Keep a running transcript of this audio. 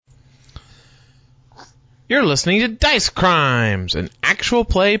You're listening to Dice Crimes, an actual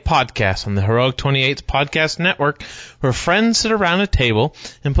play podcast on the Heroic 28's podcast network where friends sit around a table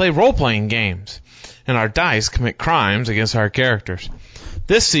and play role-playing games, and our dice commit crimes against our characters.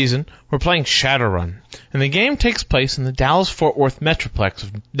 This season, we're playing Shadowrun, and the game takes place in the Dallas-Fort Worth Metroplex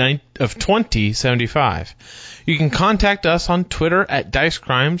of 2075. You can contact us on Twitter at Dice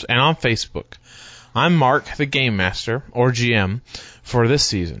Crimes and on Facebook. I'm Mark, the Game Master, or GM, for this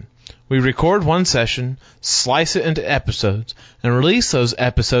season. We record one session, slice it into episodes, and release those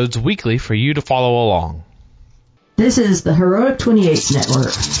episodes weekly for you to follow along. This is the Heroic 28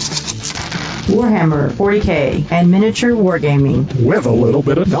 Network. Warhammer 40k and miniature wargaming. With a little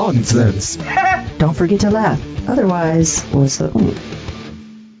bit of nonsense. Don't forget to laugh. Otherwise, what's the point?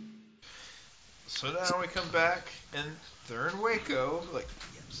 So now we come back and they're in Waco. Like,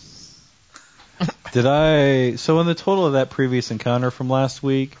 yes. So in the total of that previous encounter from last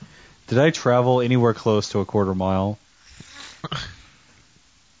week, did I travel anywhere close to a quarter mile?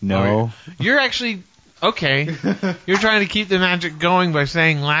 No. You're actually... Okay. You're trying to keep the magic going by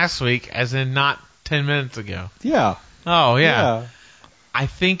saying last week, as in not 10 minutes ago. Yeah. Oh, yeah. I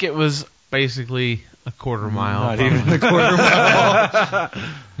think it was basically a quarter mile. Not even a quarter mile.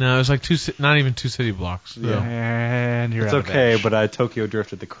 No, it was like not even 2 city blocks. So. Yeah. And you're it's out of okay, edge. but I Tokyo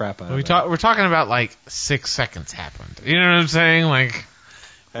drifted the crap out of it. We're talking about like 6 seconds happened. You know what I'm saying? Like...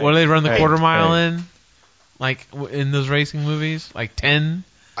 What do they run the quarter mile in? Like in those racing movies? Like 10?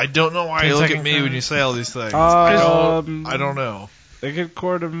 I don't know why you look at me when you say all these things. I don't know. A good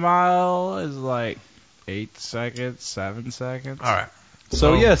quarter mile is like 8 seconds, 7 seconds. All right.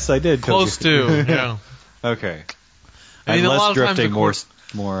 So yes, I did. Close to. Yeah. Okay. I mean, and a lot less of times drifting,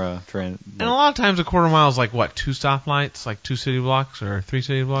 more train. And a lot of times a quarter mile is like what? 2 stoplights, like 2 city blocks or 3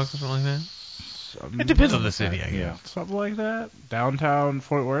 city blocks or something like that. It depends on the city, I guess. Yeah. Something like that. Downtown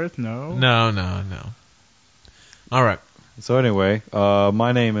Fort Worth? No. No. All right. So anyway,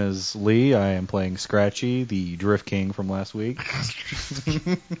 my name is Lee. I am playing Scratchy, the Drift King from last week.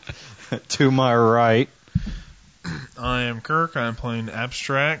 To my right, I am Kirk. I'm playing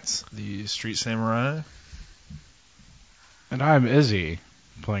Abstract, the Street Samurai. And I'm Izzy,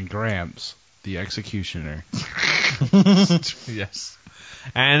 playing Gramps, the Executioner. Yes.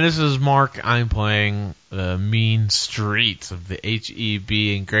 And this is Mark. I'm playing the mean streets of the HEB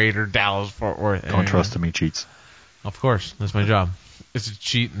in greater Dallas-Fort Worth area. Don't trust him, he cheats. Of course. That's my job. It's a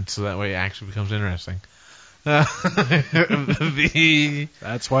cheat, and so that way it actually becomes interesting. That's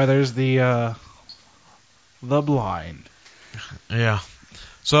why there's the blind. Yeah.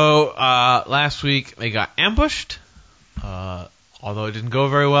 So, last week they got ambushed, although it didn't go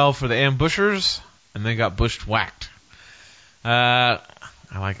very well for the ambushers, and they got bushwhacked.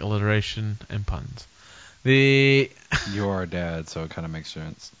 I like alliteration and puns. You are a dad, so it kind of makes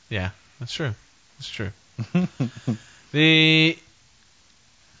sense. Yeah, that's true. That's true.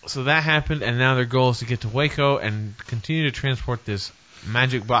 So that happened, and now their goal is to get to Waco and continue to transport this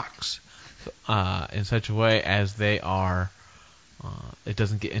magic box in such a way as they are. It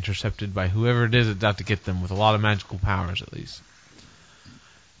doesn't get intercepted by whoever it is that's out to get them, with a lot of magical powers, at least.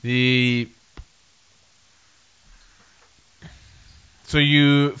 So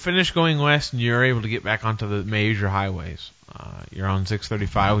you finish going west, and you're able to get back onto the major highways. You're on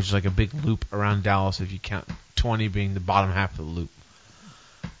 635, which is like a big loop around Dallas, if you count 20 being the bottom half of the loop.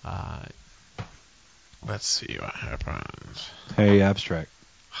 Let's see what happens. Hey, Abstract.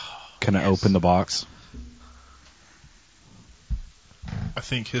 Can I open the box? I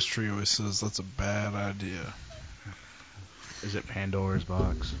think history always says that's a bad idea. Is it Pandora's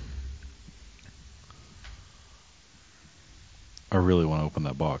box? I really want to open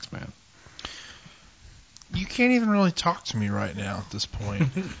that box, man. You can't even really talk to me right now at this point.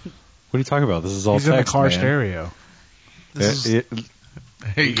 What are you talking about? This is all He's text, in the car man. stereo.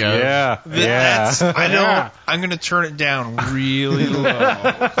 There you go. Yeah. I know. I'm going to turn it down really low.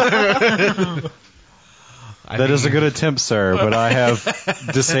 That is a good attempt, sir, but I have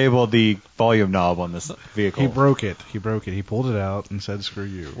disabled the volume knob on this vehicle. He broke it. He pulled it out and said, screw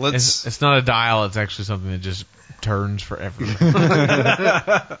you. It's not a dial. It's actually something that just turns forever.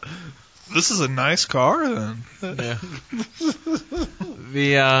 This is a nice car, then. Yeah.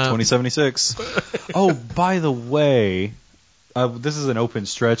 2076. Oh, by the way, this is an open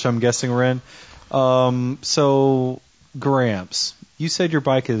stretch I'm guessing we're in. So, Gramps, you said your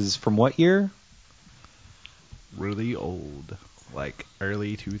bike is from what year? Really old. Like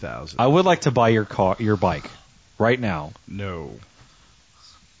early 2000s. I would like to buy your bike right now. No.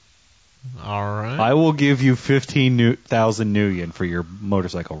 All right. I will give you 15,000 new yen for your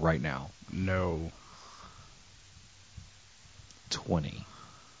motorcycle right now. No. 20.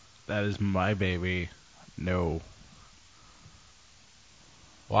 That is my baby. No.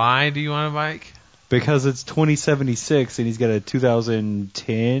 Why do you want a bike? Because it's 2076 and he's got a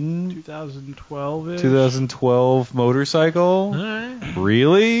 2010, 2012-ish? 2012 motorcycle. All right.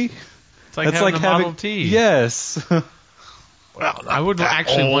 Really? It's like having a Model T. Yes. Well, I would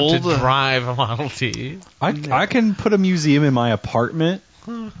actually want to drive a Model T. I can put a museum in my apartment.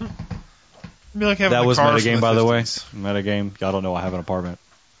 Be like having That the was cars metagame, from the by the way. 50s. Metagame. I don't know. I have an apartment.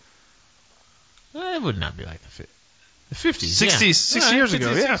 It would not be like the 50s. 60s, yeah. 60 years ago,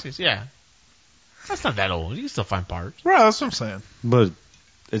 50s, yeah. 60s, yeah. That's not that old. You can still find parts. Right, that's what I'm saying. But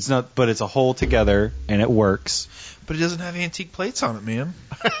it's not. But it's a whole together, and it works. But it doesn't have antique plates on it, man.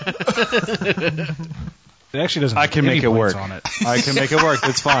 It actually doesn't I have can any make it plates work. on it. I can make it work.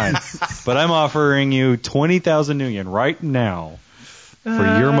 It's fine. But I'm offering you 20,000 New Yen right now for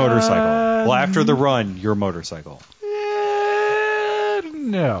your motorcycle. Well, after the run, your motorcycle.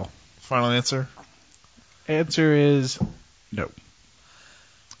 No. Final answer. Answer is no.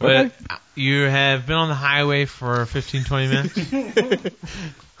 But you have been on the highway for 15, 20 minutes.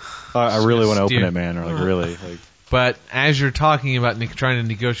 I really want to open Steer. it, man. Or like really, like But as you're talking about trying to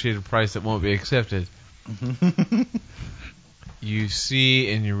negotiate a price that won't be accepted, you see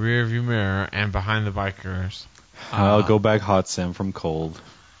in your rearview mirror and behind the bikers, I'll go back hot sim from cold.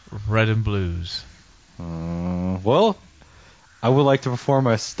 red and blues. Well, I would like to perform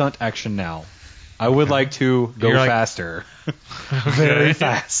a stunt action now. I would like to go You're like- faster. Very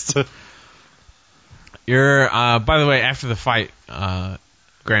fast. You're, by the way, after the fight,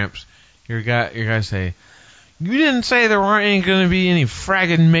 Gramps, your guys say, you didn't say there weren't going to be any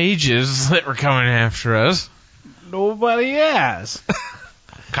fragging mages that were coming after us. Nobody asked.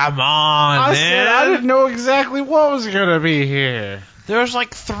 Come on, I man. said I didn't know exactly what was going to be here. There's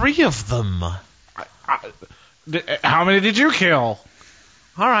like 3 of them. How many did you kill?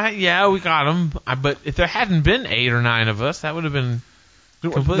 All right, yeah, we got them. But if there hadn't been 8 or 9 of us, that would have been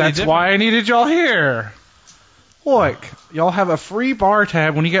completely That's different. why I needed y'all here. Look, y'all have a free bar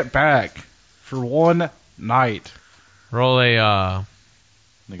tab when you get back for one night. Roll a,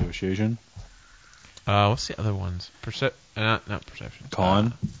 Negotiation. what's the other ones? Not perception.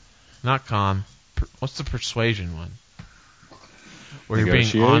 Con. Not con. What's the persuasion one? Where you're being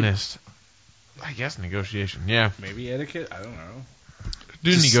Negotiate? honest. I guess negotiation. Yeah. Maybe etiquette? I don't know.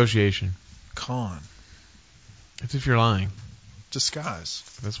 Do negotiation. Con. It's if you're lying. Disguise.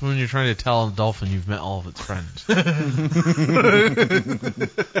 That's when you're trying to tell a dolphin you've met all of its friends.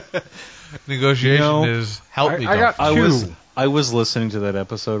 Negotiation is help me, I got dolphin. I was listening to that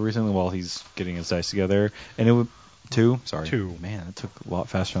episode recently while he's getting his dice together, and it would 2. Sorry, 2. Man, it took a lot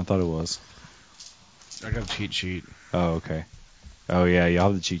faster than I thought it was. I got a cheat sheet. Oh, okay. Oh yeah, you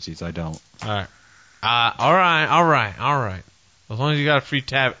have the cheat sheets. I don't. All right. All right. As long as you got a free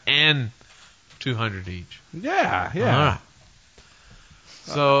tab and 200 each. Yeah, All right.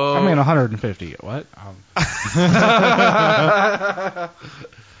 So I mean 150. What?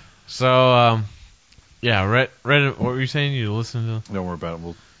 So yeah, Red. What were you saying? You listen to? Don't worry about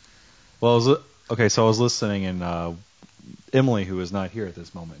it. Okay. So I was listening, and Emily, who is not here at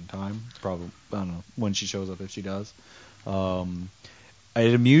this moment in time, probably I don't know when she shows up if she does.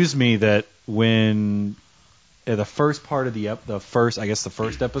 It amused me that when the first part of the first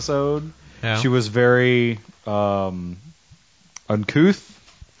episode, Yeah. she was very uncouth.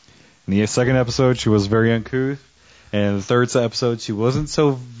 In the second episode, she was very uncouth. And in the third episode, she wasn't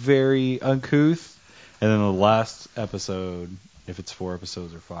so very uncouth. And then the last episode, if it's 4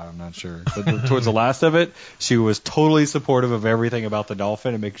 episodes or 5, I'm not sure. But towards the last of it, she was totally supportive of everything about the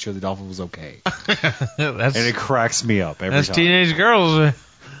dolphin and making sure the dolphin was okay. That's And it cracks me up every time. teenage girls,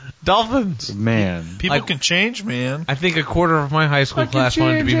 dolphins. Man. People Like- can change, man. I think a quarter of my high school I can class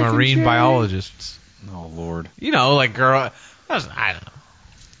wanted to be change, I can marine change. biologists. Oh, Lord. You know, like I don't know.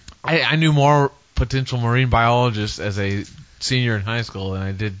 I knew more potential marine biologists as a senior in high school than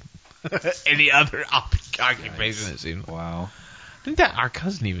I did any other occupation. It seemed. Wow. I think that our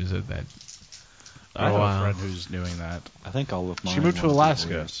cousin even said that. I have Oh, wow. a friend who's doing that. I think all of mine. She moved to were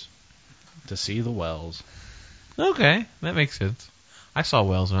Alaska lawyers. to see the whales. Okay, that makes sense. I saw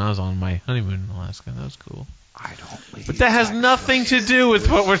whales when I was on my honeymoon in Alaska. That was cool. I don't leave. But that has nothing to do with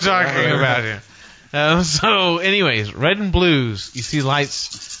what we're talking about here. So, anyways, red and blues. You see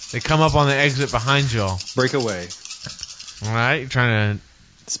lights. They come up on the exit behind y'all. Break away. All right, you're trying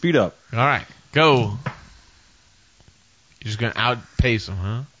Speed up. to. All right, go. You're just gonna outpace them,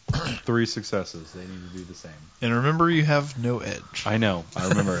 huh? 3 successes. They need to do the same. And remember, you have no edge. I know. I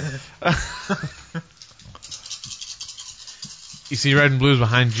remember. You see red and blues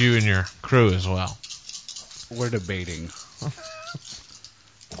behind you and your crew as well. We're debating.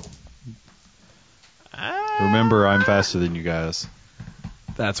 Remember, I'm faster than you guys.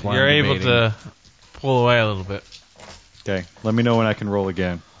 That's why You're I'm able debating. to pull away a little bit. Okay, let me know when I can roll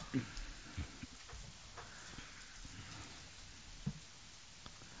again.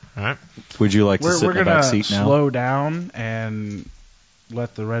 All right. Would you like to sit We're in the gonna back seat now? slow down and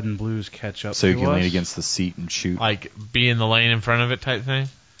let the red and blues catch up So you to can us. lean against the seat and shoot. Like, be in the lane in front of it type thing?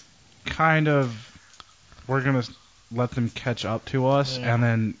 Kind of. We're gonna let them catch up to us and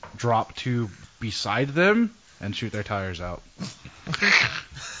then drop to beside them and shoot their tires out.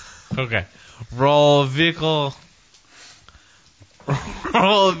 Okay. Roll a vehicle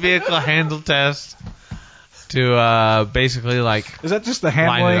handle test to basically like Is that just the Line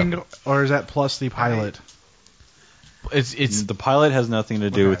it handling, or is that plus the pilot? it's The pilot has nothing to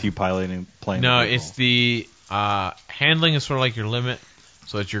do Okay. with you piloting plane. no, it's the handling is sort of like your limit,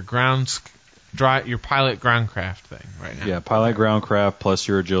 so it's your your pilot groundcraft thing right now. Yeah, pilot ground craft plus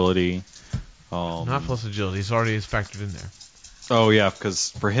your agility. Not plus agility. It's already is factored in there. Oh yeah, because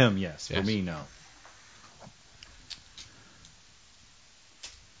for him, yes. For Yes. me, no.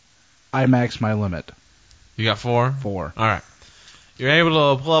 I max my limit. You got 4? 4. All right. You're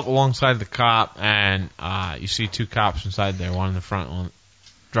able to pull up alongside the cop, and you see 2 cops inside there, one in the front, one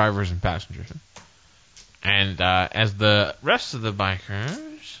drivers and passengers. And as the rest of the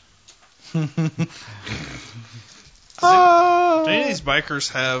bikers, Do any of these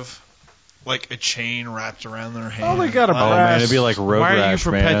bikers have like a chain wrapped around their hand? Oh, they got a Oh man, it'd be like road why are you rash,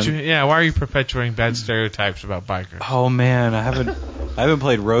 man. why are you perpetuating bad stereotypes about bikers? Oh man, I haven't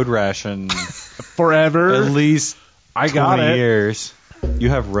played Road Rash in Forever. at least I 20 got it. years. You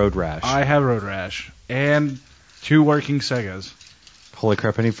have Road Rash. I have Road Rash and 2 working Segas. Holy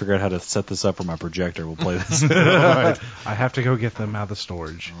crap! I need to figure out how to set this up for my projector. We'll play this. I have to go get them out of the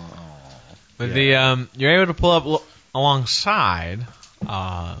storage. But you're able to pull up alongside.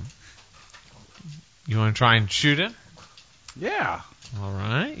 You want to try and shoot it? Yeah. All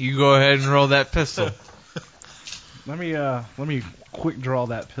right. You go ahead and roll that pistol. Let me quick draw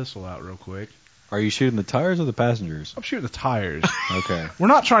that pistol out real quick. Are you shooting the tires or the passengers? I'm shooting the tires. Okay. We're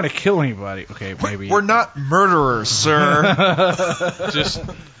not trying to kill anybody. Okay, maybe. We're not murderers, sir. Just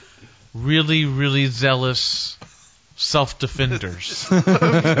really, really zealous self-defenders.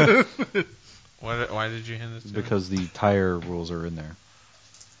 Why did you hand this to me? Because the tire rules are in there.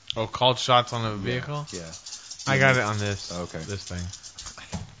 Oh, called shots on a vehicle? Yeah. I got it on this. Okay. This thing.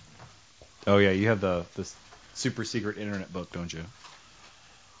 Oh yeah, you have this super secret internet book, don't you?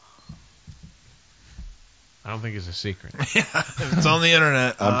 I don't think it's a secret. It's on the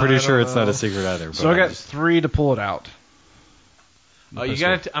internet. I'm pretty I sure don't it's not know. a secret either. But So I got just- 3 to pull it out. Oh, you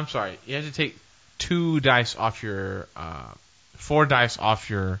got to. I'm sorry. You have to take 2 dice off your. 4 dice off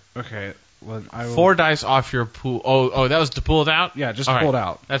your. Okay. Well, I will, 4 dice off your pool. Oh, that was to pull it out? Yeah, just All pull right. it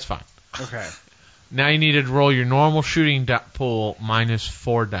out. That's fine. Okay. Now you need to roll your normal shooting pool minus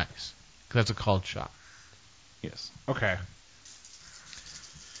 4 dice. 'Cause that's a called shot. Yes. Okay.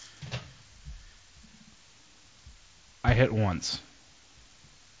 I hit once.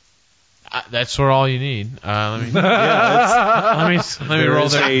 That's sort of all you need. Let me Yeah, let me there roll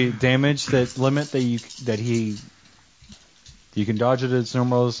is that. a damage that limit that you can dodge it at its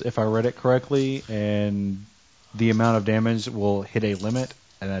normals if I read it correctly, and the amount of damage will hit a limit,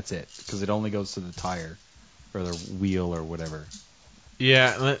 and that's it because it only goes to the tire or the wheel or whatever.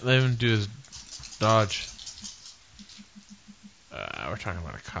 Yeah, let him do his dodge. We're talking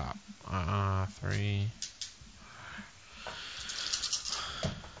about a cop. 3.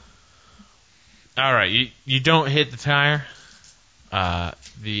 All right, you don't hit the tire. But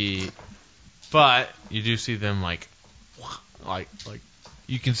you do see them like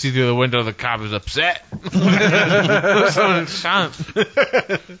you can see through the window the cop is upset. So it's shot.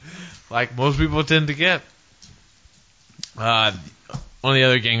 Like most people tend to get. One of the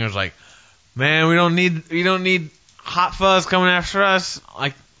other gangers like, man, we don't need hot fuzz coming after us.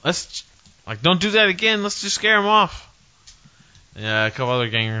 Like don't do that again. Let's just scare them off. Yeah, a couple other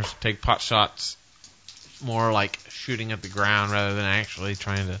gangers take pot shots, more like shooting at the ground rather than actually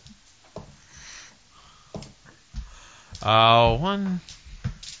trying to. One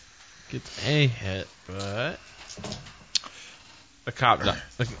gets a hit, but the cop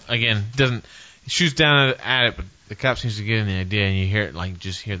again doesn't. He shoots down at it, but the cop seems to get the idea, and you hear it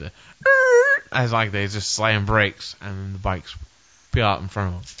just hear the as like they just slam brakes, and then the bikes peel out in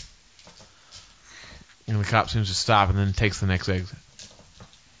front of them. And the cop seems to stop and then takes the next exit.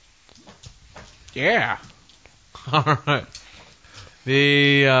 Yeah. All right.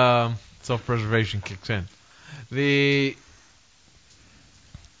 The self-preservation kicks in. You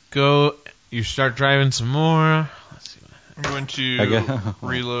start driving some more. Let's see. I'm going I to guess-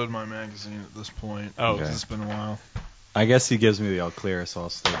 reload my magazine at this point. Oh, because okay. it's been a while. I guess he gives me the all clear, so I'll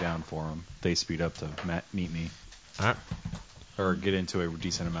slow down for him. They speed up to meet me All right. or get into a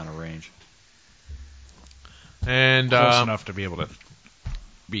decent amount of range. And Close enough to be able to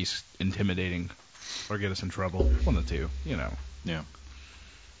be intimidating or get us in trouble. One of the two, you know. Yeah.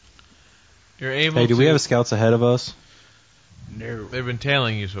 you're able Hey, do to... we have scouts ahead of us? No. They've been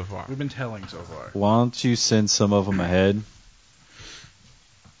tailing you so far. We've been telling so far. Why don't you send some of them ahead?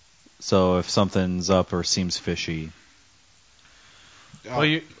 So if something's up or seems fishy, Well,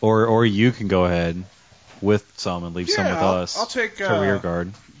 you... or you can go ahead with some and leave some with us. I'll take to rear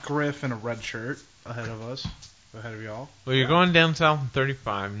guard. Griff in a red shirt ahead of us. Ahead of y'all. Well, you're going down south on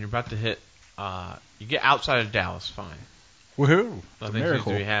 35, and you're about to hit... you get outside of Dallas, fine. Woohoo! Nothing seems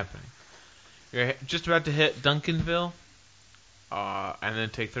to be happening. You're just about to hit Duncanville, and then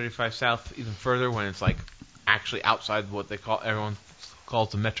take 35 south even further when it's like actually outside what everyone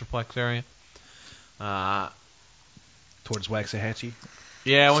calls the Metroplex area. Towards Waxahachie.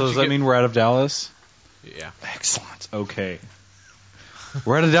 Yeah. So does that mean we're out of Dallas? Yeah. Excellent. Okay.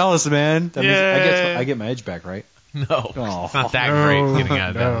 We're out of Dallas, man. That means I get my edge back, right? No, Oh. it's not that great getting out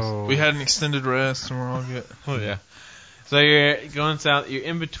of Dallas. We had an extended rest and we're all good. Oh yeah. So you're going south. You're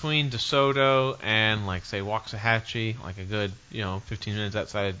in between DeSoto and like say Waxahachie, like a good 15 minutes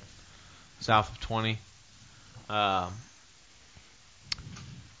outside south of 20.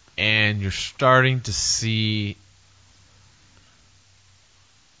 And you're starting to see.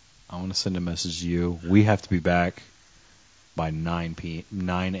 I want to send a message to you. We have to be back by 9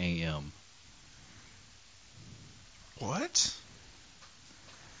 a.m. What?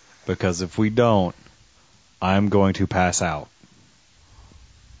 Because if we don't, I'm going to pass out.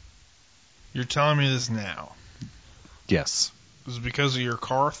 You're telling me this now? Yes. Is it because of your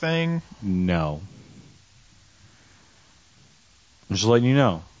car thing? No. I'm just letting you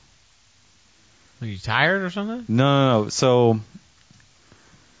know. Are you tired or something? No. So,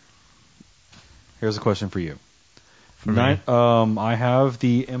 here's a question for you. For me? I have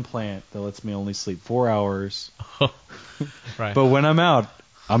the implant that lets me only sleep 4 hours. Right. But when I'm out,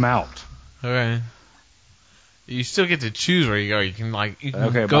 I'm out. Okay. You still get to choose where you go. You can Okay,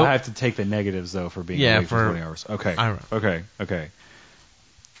 go. but I have to take the negatives, though, for being awake for 20 hours. Okay. Okay.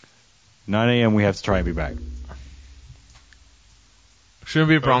 9 a.m. we have to try and be back. Shouldn't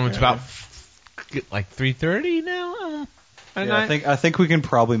be a problem. Okay. It's about like 3:30 now. At night? I think we can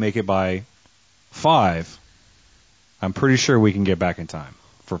probably make it by 5. I'm pretty sure we can get back in time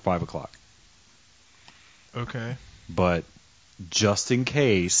for 5 o'clock. Okay. But just in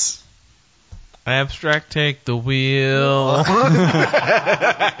case, Abstract, take the wheel.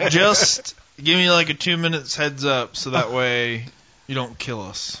 Just give me like a 2 minutes heads up so that way you don't kill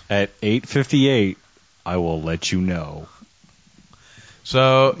us. at 8:58, I will let you know.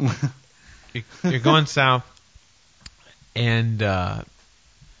 So you're going south, and it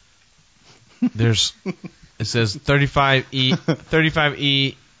says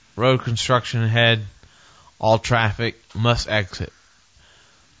 35E road construction ahead. All traffic must exit.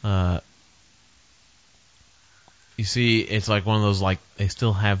 You see, it's like one of those they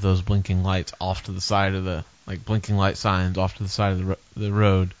still have those blinking lights off to the side of the blinking light signs off to the side of the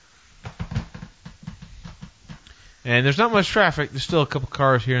road. And there's not much traffic. There's still a couple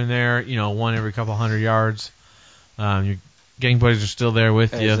cars here and there. One every couple hundred yards. Your gang buddies are still there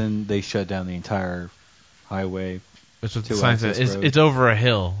with you. As in, they shut down the entire highway. That's what the Two sign says. access road. It's over a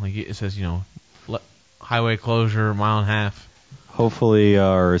hill. Like it says, highway closure, 1.5 miles. Hopefully,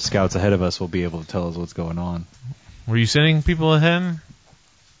 our scouts ahead of us will be able to tell us what's going on. Were you sending people ahead?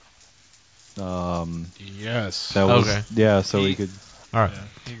 Yes. That was, Okay. Yeah, so we could. All right. Yeah,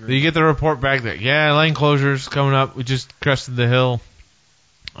 he So agreed. you get the report back that lane closures coming up. We just crested the hill.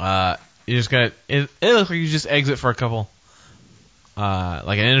 You just got it. It looks like you just exit for a couple,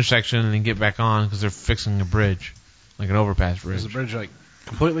 like an intersection, and then get back on because they're fixing a bridge, like an overpass bridge. Is the bridge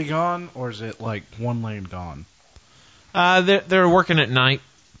completely gone, or is it one lane gone? They're working at night,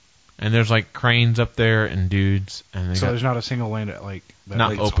 and there's cranes up there and dudes, and So there's not a single lane that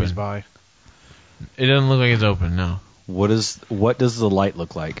Not squeeze open. by. it doesn't look like it's open. No. What does the light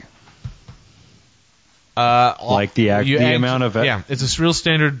look like? Like the amount of it's a real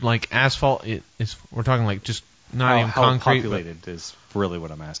standard asphalt. We're talking just not even how concrete. populated is really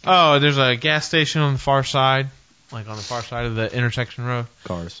what I'm asking. Oh, there's a gas station on the far side, on the far side of the intersection road.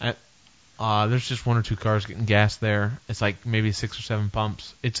 Cars. There's just 1 or 2 cars getting gas there. It's maybe 6 or 7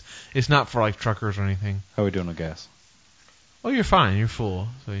 pumps. It's not for truckers or anything. How are we doing on gas? Oh, you're fine. You're full,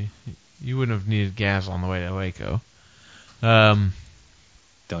 so you wouldn't have needed gas on the way to Waco. Don't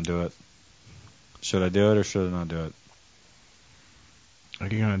do it. Should I do it or should I not do it? Are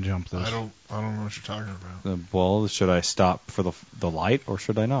you gonna jump this? I don't know what you're talking about. Well, should I stop for the light or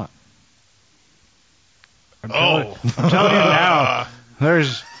should I not? I'm telling you now.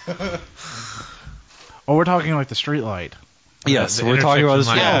 There's. Oh, we're talking like the street light. Yes, The we're talking about this.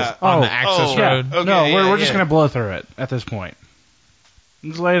 intersection light Yeah. on the access road. Okay, no, yeah, we're just yeah. gonna blow through it at this point.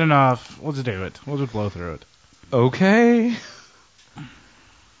 It's late enough. We'll just do it. We'll just blow through it. Okay.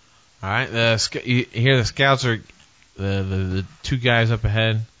 All right, you hear the scouts are the two guys up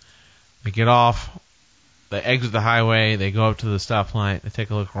ahead. They get off. They exit the highway. They go up to the stoplight. They take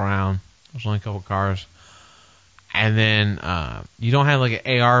a look around. There's only a couple cars. And then you don't have like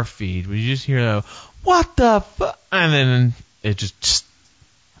an AR feed, but you just hear the "What the fuck?" And then it just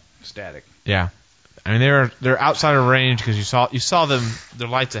Static. yeah. I mean they're outside of range because you saw them, their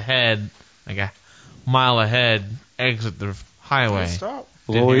lights ahead, like a mile ahead, exit the highway. Stop.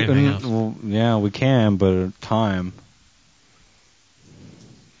 Didn't hear anything else. Yeah, we can, but at time.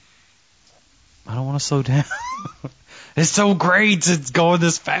 I don't want to slow down. It's so great. It's going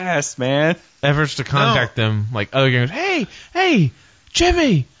this fast, man. Efforts to contact them, like other games. Hey,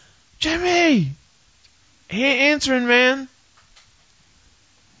 Jimmy, he ain't answering, man.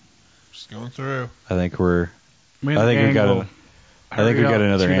 Just going through. I think we're. Me I and the think we gang got. will I think we hurry got up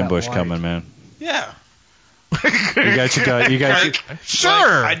another to that ambush light. coming, man. Yeah. You got.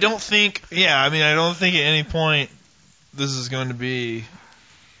 Sure. I don't think. Yeah, I mean, I don't think at any point this is going to be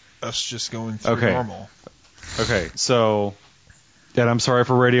us just going through Okay. normal. Okay, so. Dad, I'm sorry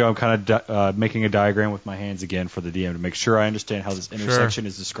for radio. I'm kind of making a diagram with my hands again for the DM to make sure I understand how this intersection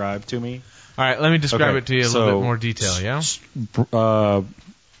is described to me. All right, let me describe Okay, it to you in a so- little bit more detail. Yeah.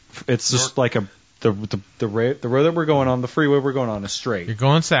 It's just like the road that we're going on, the freeway we're going on is straight. You're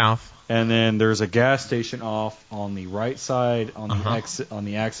going south. And then there's a gas station off on the right side on the Uh-huh. exit on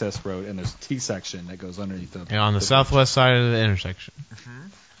the access road, and there's a T section that goes underneath the. Yeah, on the southwest side of the intersection.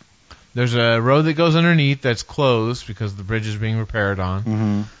 There's a road that goes underneath that's closed because the bridge is being repaired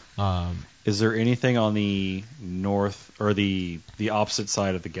on. Mm-hmm. Is there anything on the north or the opposite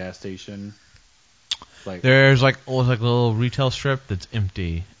side of the gas station? Like There's like a little retail strip that's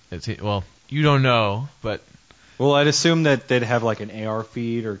empty. Well, you don't know, but well, I'd assume that they'd have like an AR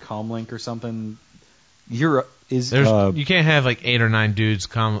feed or comlink or something. You can't have like 8 or 9 dudes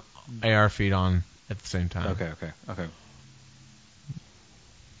come AR feed on at the same time. Okay.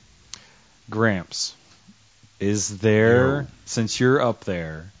 Gramps, is there, since you're up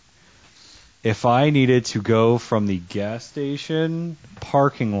there, if I needed to go from the gas station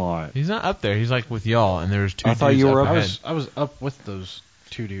parking lot, He's not up there. He's like with y'all, and there's 2 I thought dudes you were up up- ahead. I was up with those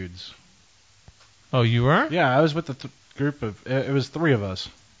 2 dudes. Oh, you were? Yeah, I was with the group of. It was 3 of us.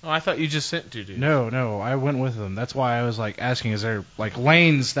 Oh, I thought you just sent 2 dudes. No, I went with them. That's why I was like asking, is there like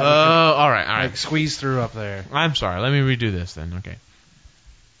lanes that Oh, we all could right. like squeeze through up there? I'm sorry. Let me redo this then. Okay.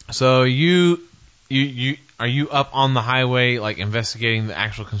 So you are you up on the highway, like investigating the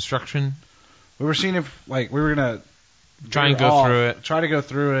actual construction? We were seeing if like we were gonna Try and go through it. Try to go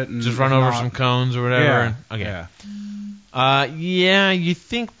through it and Just run over some cones or whatever. Yeah. Okay. Yeah. Yeah, you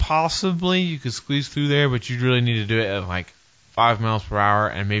think possibly you could squeeze through there, but you'd really need to do it at like 5 miles per hour,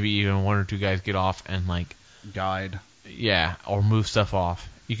 and maybe even 1 or 2 guys get off and like Guide. yeah, or move stuff off.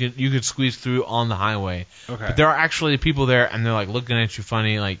 You could squeeze through on the highway. Okay. But there are actually people there, and they're like looking at you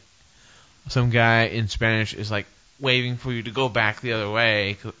funny. Like some guy in Spanish is like waving for you to go back the other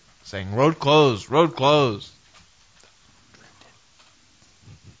way, saying "Road closed, road closed."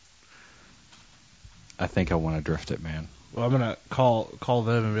 I think I want to drift it, man. Well, I'm gonna call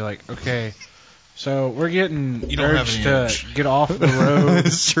them and be like, okay, so we're getting You don't have urged any to urge. get off the road,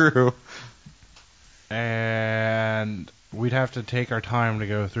 It's true. and we'd have to take our time to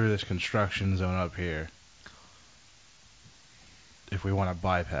go through this construction zone up here if we want to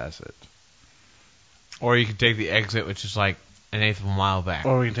bypass it. Or you can take the exit, which is like 1/8 of a mile back.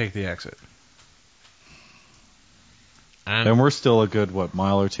 Or we can take the exit. And we're still a good,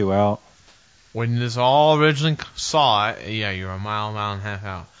 mile or 2 out? When this all originally saw it, yeah, you're a mile and a half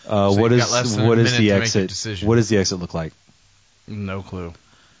out. So What you've is got less than a the minute to make your exit? decision. What does the exit look like? No clue.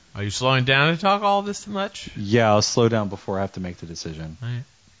 Are you slowing down to talk all this too much? Yeah, I'll slow down before I have to make the decision. All right.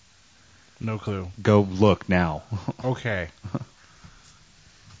 No clue. Go look now. Okay.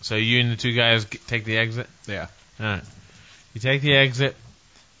 So you and the 2 guys take the exit? Yeah. All right. You take the exit,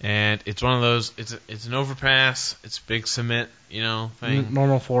 and it's one of those. It's an overpass. It's a big cement, thing.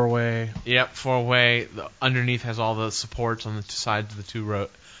 Normal 4-way. Yep, 4-way. The underneath has all the supports on the sides of the 2 road.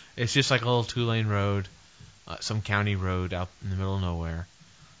 It's just like a little 2-lane road, some county road out in the middle of nowhere.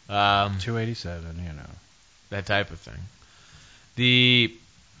 287, That type of thing.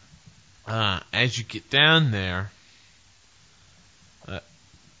 As you get down there,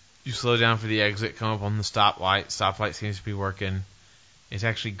 You slow down for the exit, come up on the stoplight. Stoplight seems to be working. It's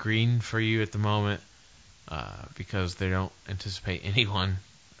actually green for you at the moment because they don't anticipate anyone.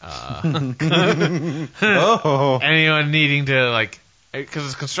 Anyone needing to because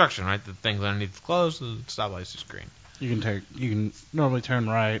it's construction, right? The things underneath the closed, the stoplight's just green. You can normally turn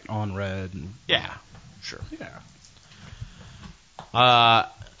right on red. Yeah, sure. Yeah.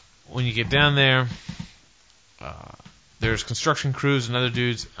 When you get down there, there's construction crews and other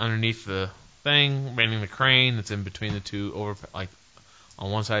dudes underneath the thing, manning the crane that's in between the two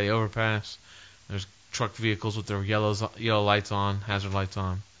on one side of the overpass. There's truck vehicles with their yellow lights on, hazard lights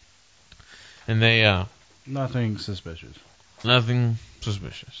on, and they Nothing suspicious. nothing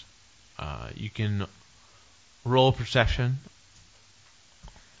suspicious. You can roll perception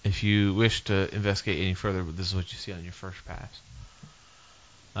if you wish to investigate any further, but this is what you see on your first pass.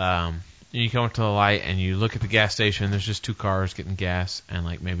 You come up to the light and you look at the gas station. There's just two cars getting gas and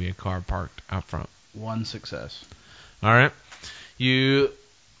maybe a car parked out front. 1 success. All right. You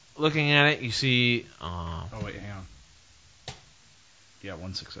looking at it, you see. Oh wait, hang on. Yeah,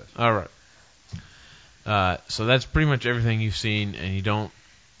 1 success. All right. So that's pretty much everything you've seen, and you don't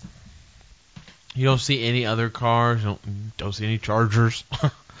see any other cars. You don't see any Chargers.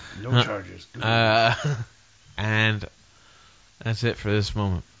 No charges. Good. And that's it for this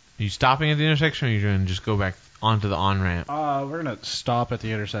moment. Are you stopping at the intersection, or are you going to just go back onto the on-ramp? We're gonna stop at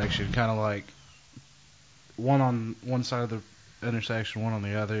the intersection, kind of like one on one side of the intersection, one on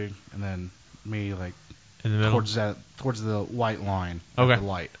the other, and then me In the middle? towards the white line. Okay. Of the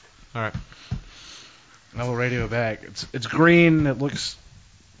light. All right. I will radio back. It's green. It looks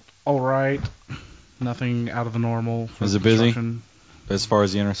all right. Nothing out of the normal. for Is it busy? construction. As far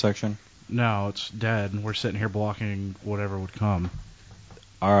as the intersection? No, it's dead. We're sitting here blocking whatever would come.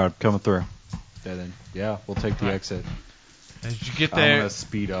 All right, coming through. Then, yeah, we'll take the exit. As you get I'm there, going to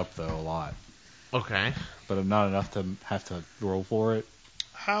speed up, though, a lot. okay. But not enough to have to roll for it.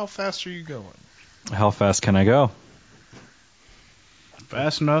 How fast are you going? How fast can I go?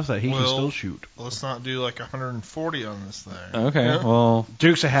 Fast enough that he can Well, still shoot. Let's not do 140 on this thing. Okay, Yeah. well,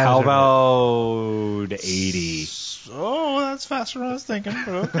 Duke's ahead. how about 80? Oh, that's faster than I was thinking,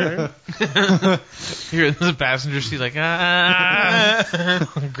 but okay. You're in the passenger seat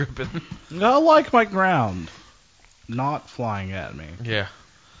gripping. I like my ground. Not flying at me. Yeah.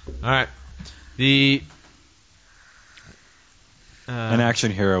 All right. The An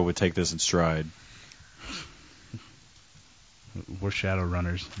action hero would take this in stride. We're shadow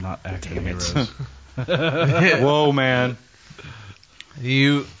runners, not action Damn it. heroes. Whoa, man.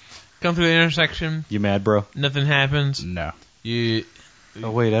 you come through the intersection. You mad, bro? Nothing happens. No. You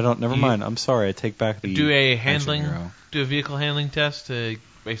Oh, wait, never You- mind. I'm sorry, I take back the do a action handling, hero. do a vehicle handling test to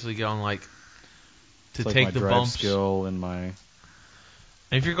basically get on to It's like take my the drive bumps. skill and my... And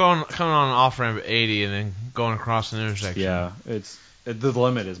if you're coming on an off ramp at 80 and then going across an intersection, Yeah, the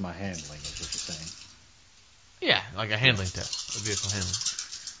limit is my handling, is what you're saying. yeah, like a handling test, a vehicle handling,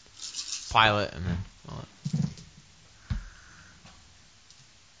 pilot, and then all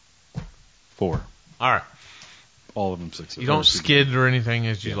that. 4. All right. All of them 6. You don't skid or anything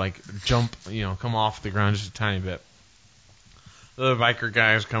as you jump, come off the ground just a tiny bit. The other biker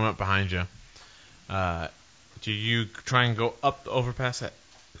guys come up behind you. Do you try and go up the overpass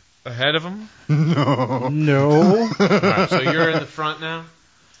ahead of them? No. All right, so you're in the front now.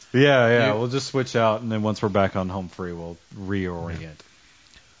 Yeah, You- we'll just switch out, and then once we're back on home free, we'll reorient.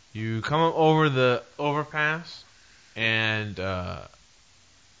 You come up over the overpass, and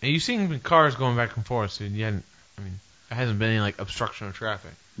you've seen cars going back and forth. So there hasn't been any obstruction of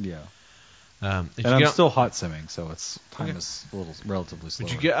traffic. Yeah. If And you I'm get up- still hot simming, so time Okay. is a little relatively slow.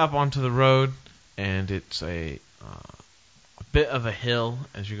 But you get up onto the road, and it's a bit of a hill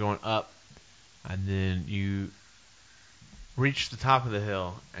as you're going up, and then you reach the top of the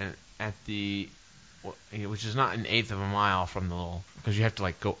hill, and which is not an eighth of a mile from the because you have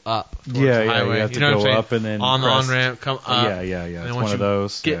to go up. towards the highway. you have to know what I'm go saying? up and then on the crest. on ramp, come up. Yeah. And It's then one once of you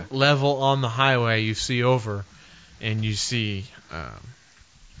those. get level on the highway, you see over, and you see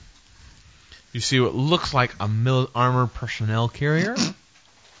what looks like a armored personnel carrier.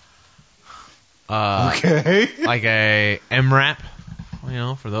 Okay. Like a MRAP,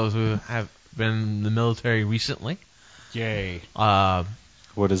 for those who have been in the military recently. Yay.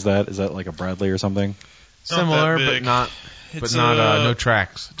 What is that? Is that like a Bradley or something? Similar, but big. not It's no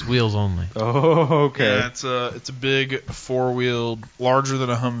tracks. It's wheels only. Oh, okay. Yeah, it's a big four-wheeled, larger than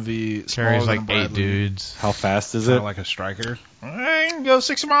a Humvee. Carries smaller than a 8 Bradley. dudes. How fast is Kind it? of like a striker. I can go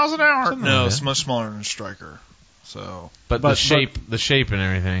 60 miles an hour. Something No, like it's that. much smaller than a Striker. So But the shape and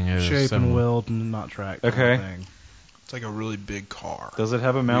everything is Shape and similar. wheeled and not tracked. Okay. Kind of thing. It's like a really big car. Does it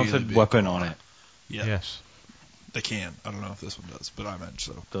have a mounted Really big weapon car. on it? Yeah. Yes. They can. I don't know if this one does, but I imagine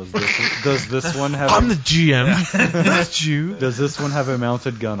so. Does this one have? I'm the GM. Not you. Does this one have a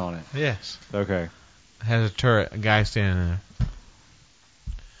mounted gun on it? Yes. Okay. It has a turret. A guy standing there.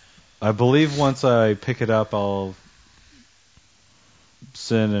 I believe once I pick it up, I'll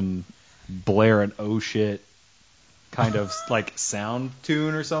send and blare an oh shit kind of like sound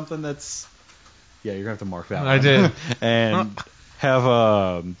tune or something. That's you're gonna have to mark that. I one. did. And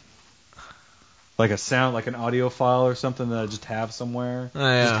have like a sound, like an audio file or something that I just have somewhere. Oh,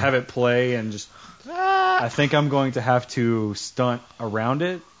 yeah. Just have it play and just. I think I'm going to have to stunt around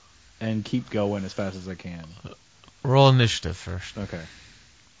it and keep going as fast as I can. Roll initiative first. Okay.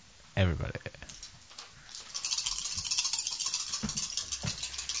 Everybody.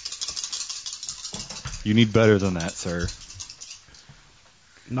 You need better than that, sir.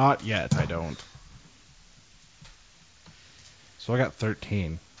 Not yet, I don't. So I got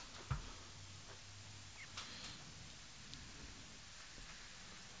 13.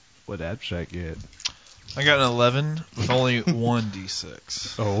 What abstract get? I got an 11 with only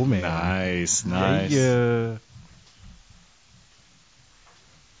 1d6. Oh, man. Nice. Yeah.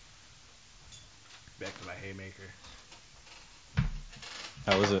 Back to my haymaker.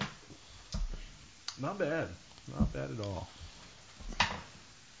 How was it? Not bad. Not bad at all.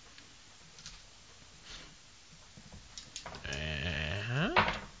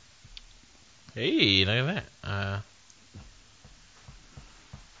 Hey, look at that.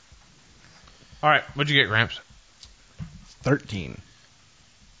 All right, what'd you get, Gramps? 13.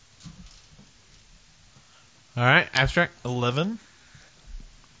 All right, abstract 11?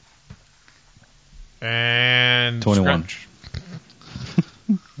 and 21. Scrunch.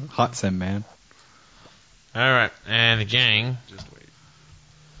 Hot sim, man. All right, and the gang. Just wait.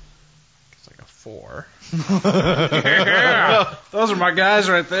 It's like a 4. Yeah, those are my guys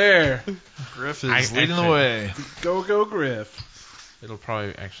right there. Griff is I leading the actually- way. Go, go, Griff. It'll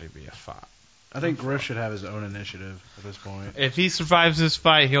probably actually be a 5. I think Griff should have his own initiative at this point. If he survives this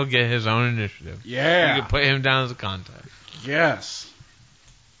fight, he'll get his own initiative. Yeah. You can put him down as a contact. Yes.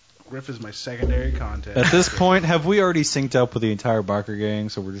 Griff is my secondary contact. At this point, have we already synced up with the entire biker gang?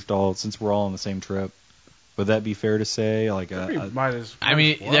 So we're just all, since we're all on the same trip, would that be fair to say? Like, We might as I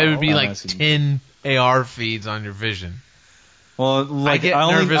mean, well. there would be I'm like asking. 10 AR feeds on your vision. well, like I get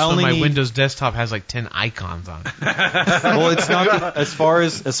only, nervous I only when my need, Windows desktop has like 10 icons on it. Well, it's not as far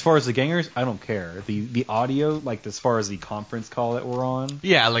as the gangers. I don't care. The audio, like as far as the conference call that we're on.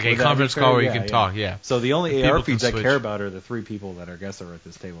 Yeah, like a Would that be conference fair? call where you Yeah, can yeah. talk, yeah. So the only People AR can feeds I switch. care about are the 3 people that I guess are at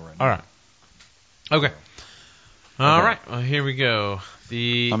this table right now. All right. Okay. All Okay. right. Well, here we go. I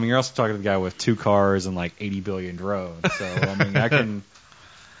mean, you're also talking to the guy with 2 cars and like 80 billion drones. So I mean, I can.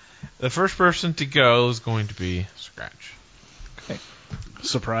 The first person to go is going to be Scratch.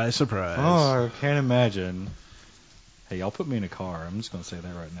 Surprise, surprise. Oh, I can't imagine. Hey, y'all put me in a car. I'm just gonna say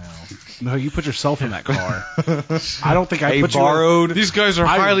that right now. No, you put yourself in that car. I don't think I A put borrowed. These guys are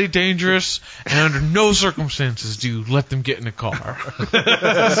I- highly dangerous, and under no circumstances do you let them get in a car.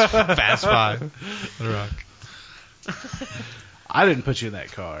 Fast 5. The Rock. I didn't put you in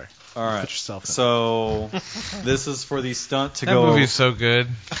that car. All right. Put yourself in. So this is for the stunt to That go. movie's so good.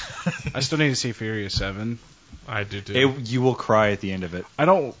 I still need to see Furious 7. I do too. You will cry at the end of it. I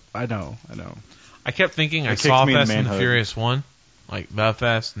know. I kept thinking I It saw kicked me in Fast and the manhood. Furious 1. Like the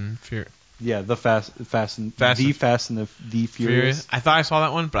Fast and Furious. Yeah, the Fast and the Furious. I thought I saw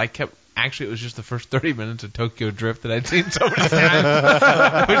that one, but I kept. Actually, it was just the first 30 minutes of Tokyo Drift that I'd seen so many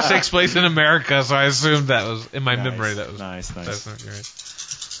times, which takes place in America, so I assumed that was in my memory. That was nice. That's not right.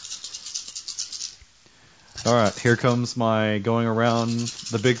 All right, here comes my going around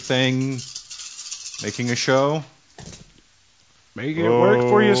the big thing, making a show. Making it work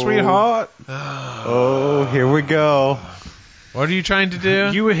for you, sweetheart. Oh, here we go. What are you trying to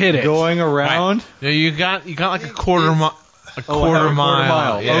do? You hit it. Going around. No, you got like a quarter mile. A Oh, I have quarter a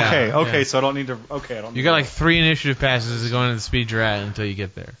mile. Yeah, okay, yeah. so I don't need to. Okay, I don't. You need got to- like 3 initiative passes going at the speed you're at until you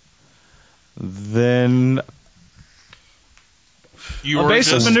get there. Then You A were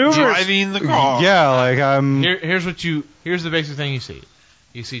basic just maneuvers. driving the car. yeah, like I'm. Here's the basic thing you see.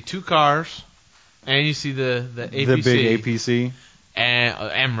 You see 2 cars, and you see the APC. The big APC. And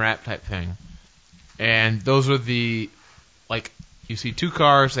MRAP type thing. And those are the, like, you see 2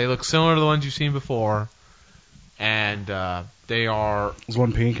 cars, they look similar to the ones you've seen before, and they are, Is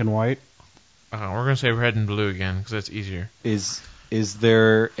one pink and white? we're going to say red and blue again, because that's easier. Is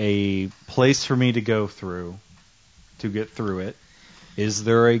there a place for me to go through to get through it? Is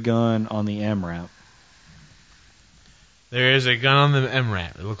there a gun on the MRAP? There is a gun on the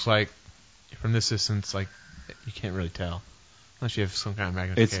MRAP. It looks like, from this distance, like You can't really tell unless you have some kind of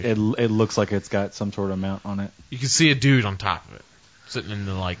magnification. It looks like it's got some sort of mount on it. You can see a dude on top of it, sitting in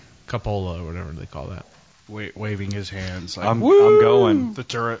the like cupola or whatever they call that. Waving his hands. Like, I'm going. The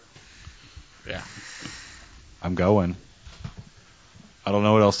turret. Yeah. I'm going. I don't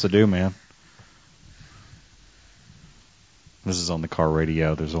know what else to do, man. This is on the car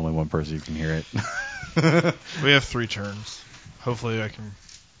radio. There's only one person who can hear it. We have 3 turns. Hopefully I can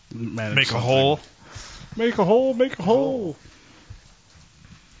manage make a something. hole. Make a hole. Make a hole.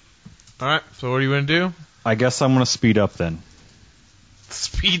 All right. So what do you want to do? I guess I'm going to speed up then.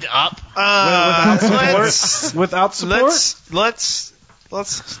 Speed up. Without support? Let's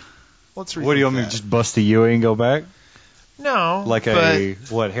What do you want me to just bust a U and go back? No. Like a,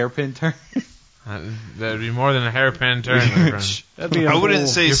 hairpin turn? That'd be more than a hairpin turn, my friend. That'd be a I wouldn't whole-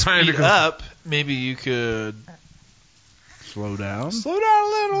 say You're trying to speed go- up. Maybe you could slow down. slow down a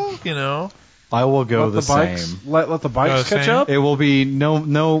little, you know. I will go Let the bikes same. let the Go bikes the catch same? up. It will be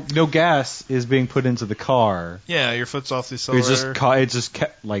no gas is being put into the car. Yeah, your foot's off the It's accelerator. just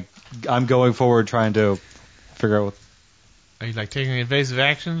like I'm going forward trying to figure out Are you like taking evasive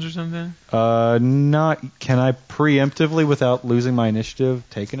actions or something? can I preemptively without losing my initiative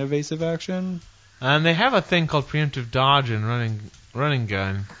take an evasive action? They have a thing called preemptive dodge and running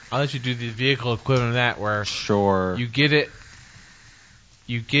gun. I'll let you do the vehicle equivalent of that, where Sure. you get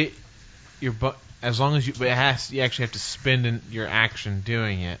your as long as you actually have to spend your action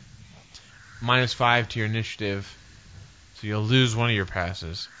doing it. -5 to your initiative, so you'll lose one of your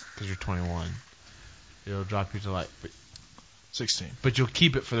passes because you're 21. It'll drop you to 16. but you'll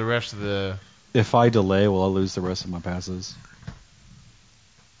keep it for the rest of the. If I delay, will I lose the rest of my passes?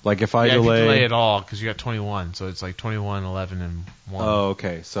 Like if I If you delay, delay at all, because you got 21, so it's like 21, 11, and 1. Oh,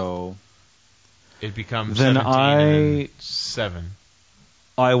 okay. So It becomes then 17 and 7.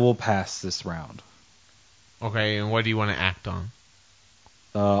 I will pass this round. Okay, and what do you want to act on?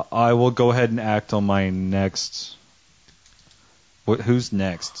 I will go ahead and act on my next. Who's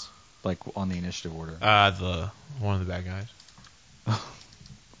next? Like on the initiative order. The one of the bad guys.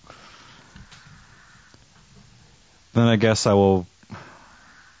 Then I guess I will.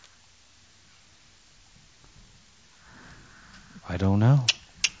 I don't know.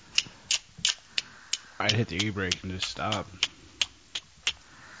 I'd hit the e-brake and just stop.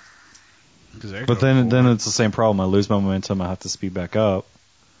 But then it's the same problem. I lose my momentum. I have to speed back up.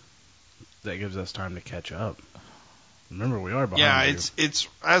 that gives us time to catch up. Remember, we are behind. Yeah, you. it's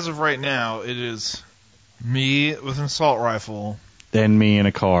as of right now, it is me with an assault rifle. Then me in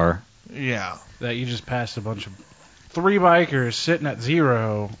a car. Yeah. that you just passed a bunch of 3 bikers sitting at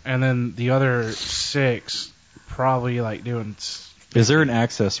 0, and then the other 6 probably like doing. Is there an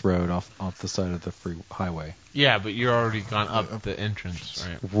access road off the side of the free highway? Yeah, but you're already gone up the entrance,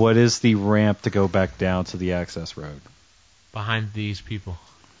 right? What is the ramp to go back down to the access road? Behind these people.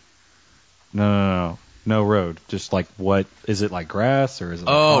 No road. Just like what is it, like grass or is it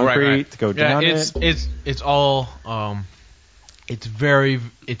like Oh, concrete right. to go Yeah, down it's all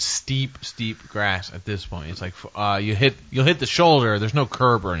it's steep grass at this point. It's like you'll hit the shoulder. There's no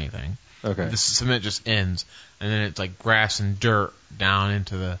curb or anything. Okay. The cement just ends, and then it's like grass and dirt down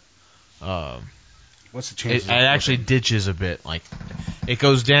into the. What's the chances? It actually ditches a bit. Like it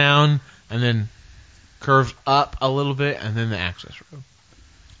goes down and then curves up a little bit, and then the access road.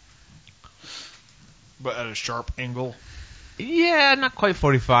 But at a sharp angle. Yeah, not quite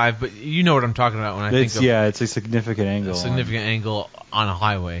 45, but you know what I'm talking about when I think of it's a significant angle. a significant angle on a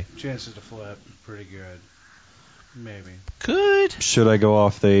highway. chances to flip pretty good. Maybe. Good. Should I go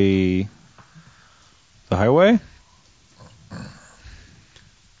off the highway?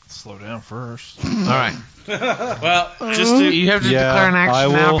 Slow down first. All right. Well, Just to, you have to declare an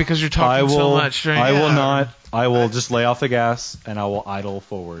action now because you're talking so much. Right? I will Yeah. not. I will just lay off the gas and I will idle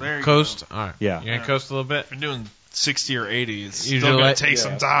forward. there you Coast. All right. Yeah. You're gonna coast a little bit. Go. If you're doing 60 or 80, it's You still going delay- to take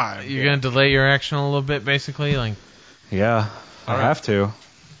some time. You're gonna delay your action a little bit, basically. Like. Yeah, I All right. have to.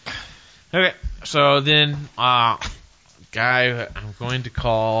 Okay. So then, guy I'm going to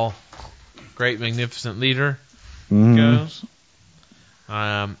call Great Magnificent Leader Mhm. goes.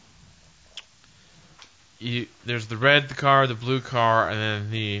 There's the red car, the blue car, and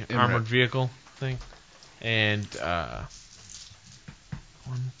then the armored vehicle thing. And 1,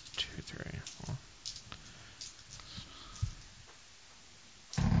 2, 3, 4.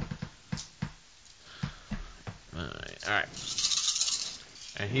 All right.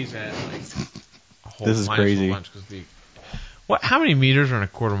 And he's at like a whole This is minus crazy. a bunch 'cause what? How many meters are in a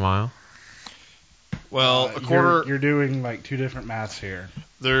quarter mile? Well, a quarter, You're doing like 2 different maths here.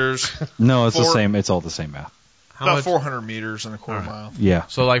 there's No, it's the Four- same. It's all the same math. How about much? 400 meters in a quarter All right. mile. Yeah.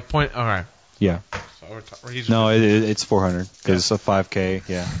 So like point. All right. Yeah. So he's No, it's 400 because it's a 5K.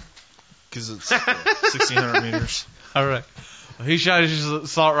 Yeah. Because it's 1,600 meters. All right. Well, he shot his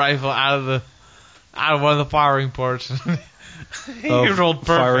assault rifle out of one of the firing ports. He rolled perfect.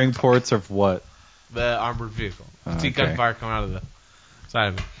 Firing ports of what? The armored vehicle. Oh, See okay. gunfire coming out of the side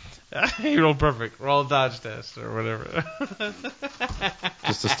of it. He rolled perfect. Roll a dodge test or whatever.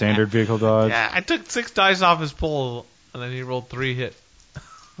 Just a standard vehicle dodge? Yeah, I took 6 dice off his pull, and then he rolled 3 hits.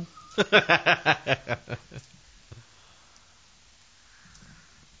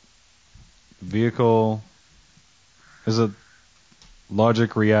 Vehicle is a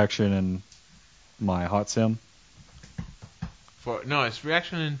logic, reaction, and my hot sim. No, it's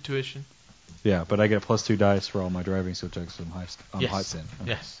reaction and intuition. Yeah, but I get +2 dice for all my driving skill checks on Yes. hot sim. Okay.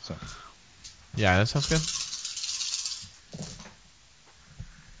 Yes. So. Yeah, that sounds good.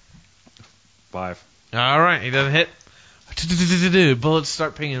 5. All right, he doesn't hit. Bullets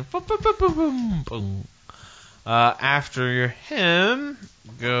start pinging. Boom, boom, boom, boom, boom, boom. After him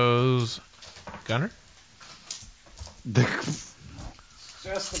goes Gunner.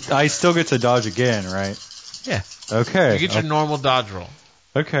 I still get to dodge again, right? Yeah. Okay. You get your normal dodge roll.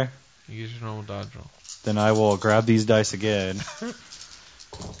 Okay. You get your normal dodge roll. Then I will grab these dice again.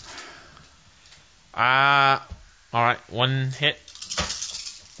 All right, 1 hit.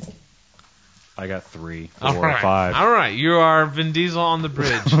 I got 3, 4, All right. 5. All right, you are Vin Diesel on the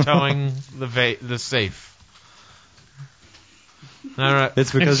bridge towing the safe. All right.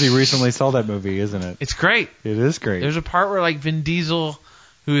 It's because he recently saw that movie, isn't it? It's great. It is great. There's a part where like Vin Diesel,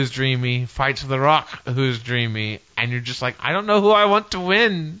 who is dreamy, fights The Rock, who is dreamy, and you're just like, I don't know who I want to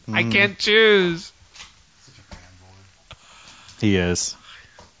win. I can't choose. He is.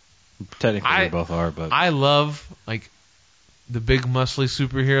 Technically, they both are, but I love like the big muscly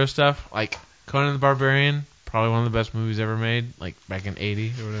superhero stuff, like Conan the Barbarian, probably one of the best movies ever made, like back in '80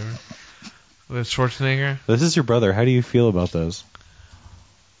 or whatever, with Schwarzenegger. This is your brother. How do you feel about those?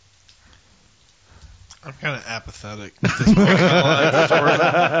 I'm kind of apathetic at this point.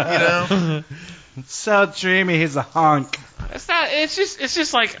 You know? So dreamy, he's a hunk. It's not. It's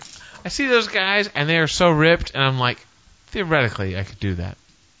just like I see those guys and they are so ripped, and I'm like, theoretically, I could do that,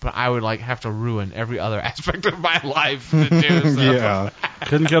 but I would like have to ruin every other aspect of my life to do so. Yeah.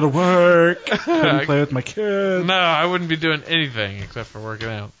 Couldn't go to work. Couldn't play with my kids. No, I wouldn't be doing anything except for working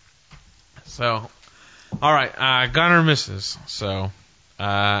out. So, all right, Gunner misses. So,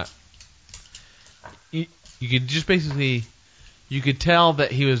 you could just basically, you could tell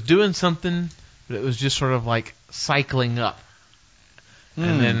that he was doing something, but it was just sort of like cycling up,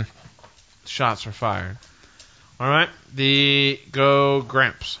 and then shots were fired. All right, go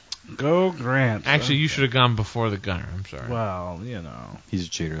Gramps. Go Grant. Actually, you should have gone before the Gunner. I'm sorry. Well, you know, He's a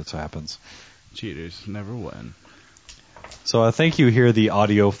cheater. That's what happens. cheaters never win. So I think you hear the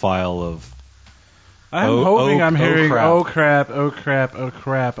audio file of. I'm hoping I'm hearing, crap. oh crap, oh crap, oh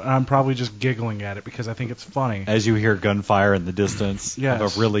crap. And I'm probably just giggling at it because I think it's funny. As you hear gunfire in the distance Yes.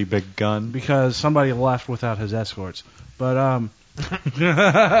 of a really big gun. Because somebody left without his escorts. But,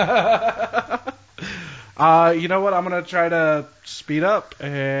 you know what? I'm going to try to speed up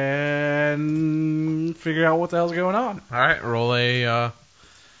and figure out what the hell's going on. All right, roll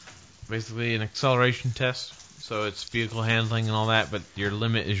basically an acceleration test. So it's vehicle handling and all that, but your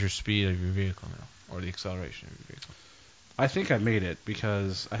limit is your speed of your vehicle now, or the acceleration of your vehicle. I think I made it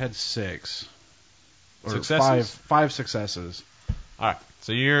because I had 6. Or Successes? Five successes. All right,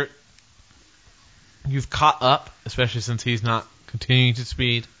 so you've caught up, especially since he's not continuing to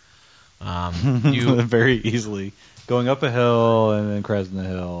speed. You Very easily. Going up a hill and then crashing the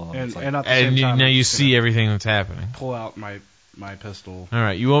hill. And, It's like- and at the same time, now I'm you just see gonna everything that's happening. pull out my pistol. All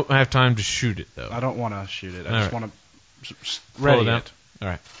right, you won't have time to shoot it though. I don't want to shoot it. I All just right. want to Ready ready it. it. All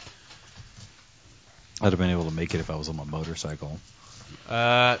right. I'd have been able to make it if I was on my motorcycle.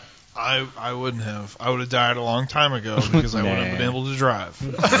 I wouldn't have. I would have died a long time ago because I wouldn't have been able to drive.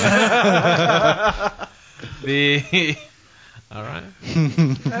 All right.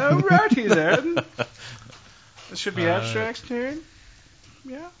 Alrighty then. This should be Abstract's turn.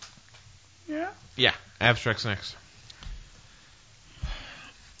 Yeah. Yeah. Yeah, Abstract's next.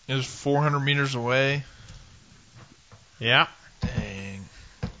 It was 400 meters away. Yeah. Dang.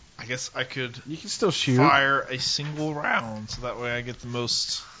 I guess I could You can still shoot. fire a single round, so that way I get the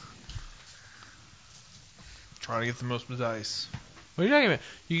most. Try to get the most dice. What are you talking about?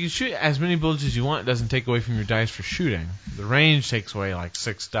 You can shoot as many bullets as you want. It doesn't take away from your dice for shooting. The range takes away like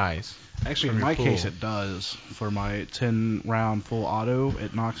 6 dice. Actually, from in your my pool. case, it does. For my 10-round full auto,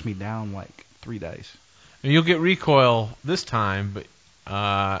 it knocks me down like 3 dice. And you'll get recoil this time, but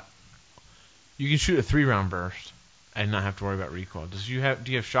you can shoot a 3-round burst. and not have to worry about recoil. Do you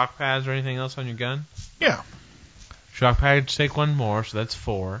have shock pads or anything else on your gun? Yeah. Shock pads take one more, so that's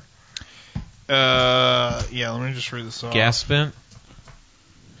 4. Yeah, let me just read this off. Gas spent.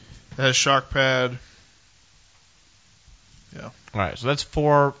 It has shock pad. Yeah. Alright, so that's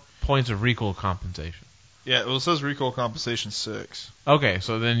 4 points of recoil compensation. Yeah, well, it says recoil compensation 6. Okay,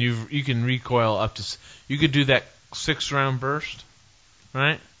 so then you can recoil up to... You could do that 6-round burst,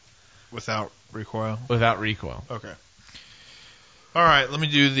 right? Without recoil? Without recoil. Okay. Alright, let me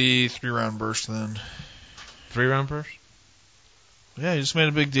do the 3-round burst then. 3-round burst? Yeah, you just made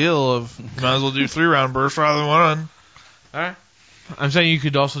a big deal of might as well do 3-round burst rather than 1. Alright. I'm saying you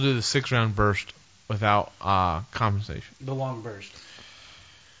could also do the 6-round burst without compensation. The long burst.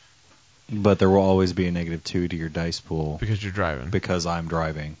 But there will always be a -2 to your dice pool Because you're driving. because I'm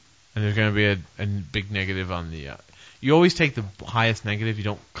driving. And there's going to be a big negative on the... you always take the highest negative. You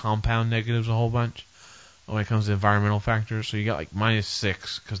don't compound negatives a whole bunch when it comes to environmental factors. So you got like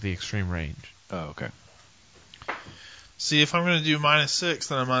 -6 because of the extreme range. Oh, okay. See, if I'm going to do -6,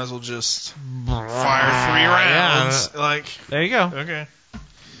 then I might as well just fire 3 rounds. Yeah. There you go. Okay.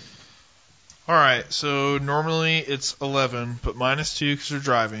 Alright, so normally it's 11, but -2 because you're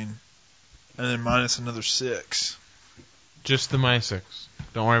driving, and then minus another 6. Just the -6.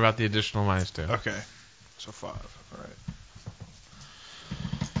 Don't worry about the additional -2. Okay, so 5. Alright.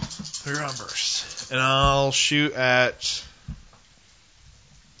 3-round burst. And I'll shoot at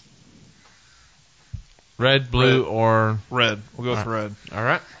Red, blue, Red. or... red. We'll go with red. All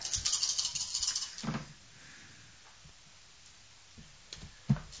right.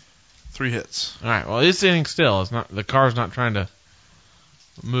 Three hits. All right. Well, it's sitting still. It's not. The car's not trying to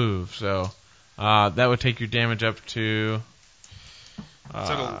move. So that would take your damage up to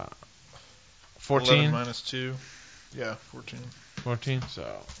 14. 11 minus 2. Yeah, 14. 14. So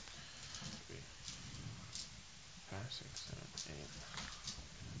 5, 6, 7,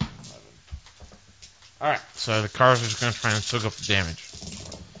 8, 11. All right. So the car's just going to try and soak up the damage.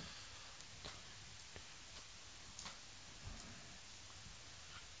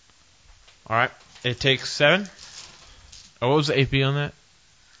 All right. It takes 7. Oh, what was the AP on that?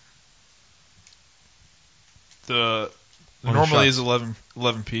 The On the normally shot. is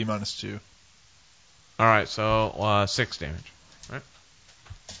 11p minus 2. All right. So 6 damage. All right.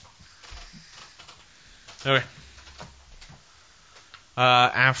 Okay.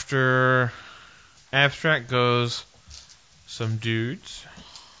 After Abstract goes some dudes.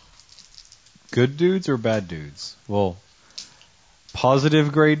 Good dudes or bad dudes? Well,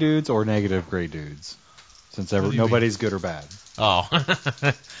 positive gray dudes or negative gray dudes? Since do you nobody's good or bad. Oh.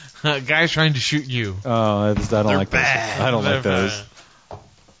 Guy's trying to shoot you. Oh, I don't They're like bad. those. I don't like They're those.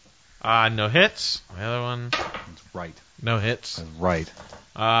 bad. No hits. The other one, That's right. no hits. That's right.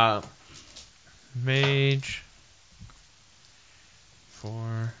 Mage.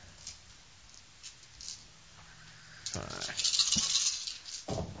 4, 5.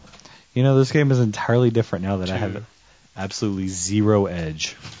 You know, this game is entirely different now that I 2. have absolutely 0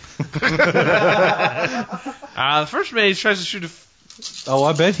 edge. The first mage tries to shoot Oh,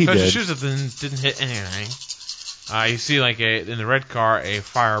 I bet he tries to did. shoot it, then didn't hit anything. You see, like in the red car, a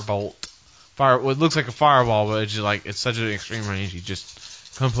firebolt. What looks like a fireball, but it's just like it's such an extreme range. He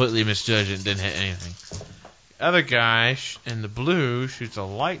just completely misjudged it and didn't hit anything. The other guy in the blue shoots a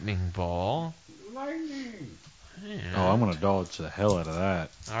lightning ball. Lightning! Yeah. Oh, I'm going to dodge the hell out of that.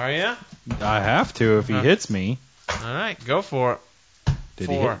 Are ya? I have to if he hits me. All right, go for it. Did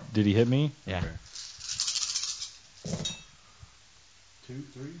 4. Did he hit me? Yeah. Okay. 2,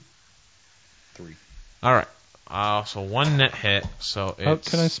 3. 3. All right. So 1 net hit. So it's How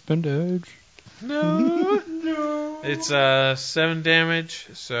can I spend edge? no. It's 7 damage.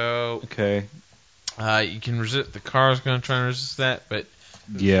 So Okay. you can resist. The car is going to try and resist that, but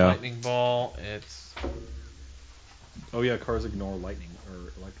Yeah. lightning ball. It's Oh yeah, cars ignore lightning or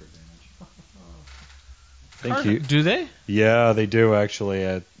electric damage. Thank cars- you. Do they? Yeah, they do actually.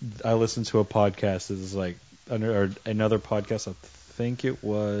 I listened to a podcast. This is like another podcast. I think it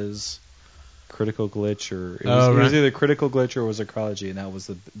was Critical Glitch, or it was, Oh, it was right. either Critical Glitch or it was Ecology, and that was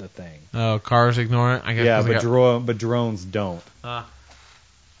the thing. Oh, cars ignore it. I guess. Yeah, 'cause they but got- but drones don't.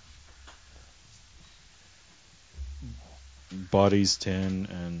 Body's 10,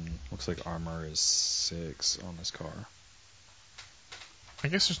 and looks like armor is 6 on this car. I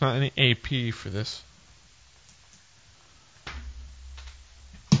guess there's not any AP for this.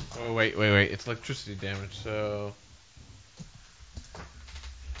 Oh wait. It's electricity damage. So.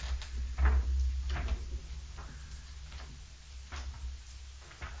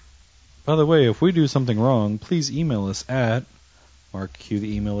 By the way, if we do something wrong, please email us at Mark Q,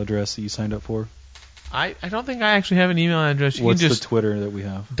 the email address that you signed up for. I don't think I actually have an email address. You What's can just the Twitter that we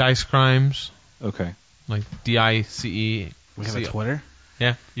have? Dice Crimes, Okay. like DICE. We have a Twitter?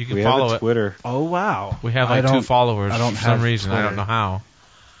 Yeah, you can We follow have a it. Twitter. Oh, wow. We have I like 2 don't- followers I don't for some have reason. I don't Twitter. know how.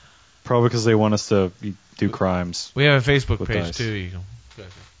 Probably because they want us to do crimes. We have a Facebook With page Dice. too. You can,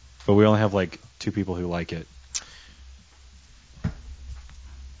 But we only have like 2 people who like it.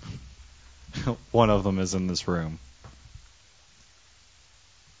 One of them is in this room.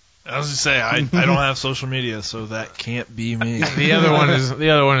 I was just say I don't have social media, so that can't be me. the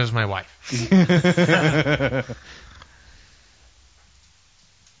other one is my wife.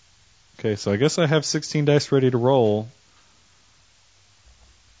 Okay, so I guess I have 16 dice ready to roll.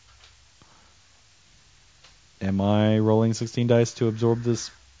 Am I rolling 16 dice to absorb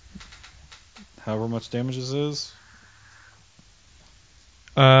this, however much damage this is?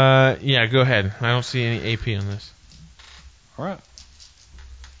 Yeah, go ahead. I don't see any AP on this. All right.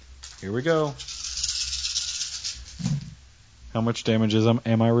 Here we go. How much damage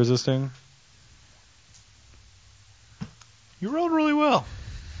am I resisting? You rolled really well.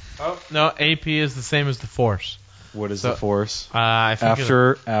 Oh no, AP is the same as the force. What is So, the force? I think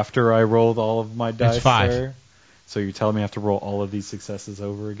After I rolled all of my dice 5. there? So you're telling me I have to roll all of these successes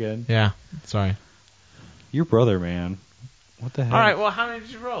over again? Yeah, sorry. Your brother, man. What the hell? All right, well, how many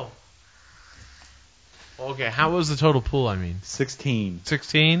did you roll? Okay, how was the total pool? I mean, 16.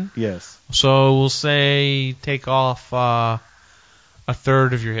 16. Yes. So we'll say take off a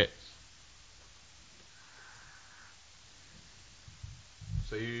third of your hit.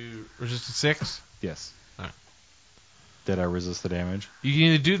 So you resisted 6. Yes. Alright. Did I resist the damage? You can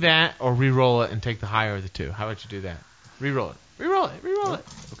either do that or re-roll it and take the higher of the 2. How about you do that? Re-roll it. Re-roll it. Re-roll it.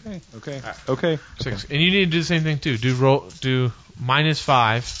 Okay. Okay. Alright. Okay. 6. And you need to do the same thing too. Do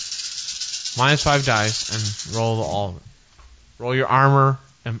 -5 dice and roll all of it. Roll your armor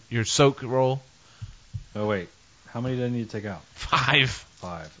and your soak roll. Oh wait. How many did I need to take out? 5.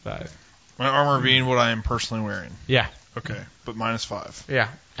 5. Five. Okay. My armor being what I am personally wearing. Yeah. Okay, but -5. Yeah.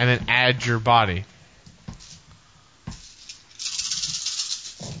 And then add your body.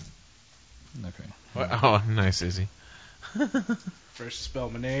 Okay. Oh, nice, Izzy. First spell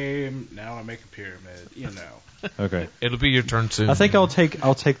my name, now I make a pyramid, you know. Okay. It'll be your turn soon. I think I'll take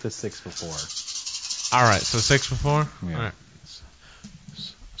the 6 before. All right, so 6 before? Yeah. All right.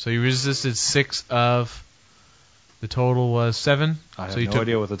 So you resisted 6 of... The total was 7? I have so you no took,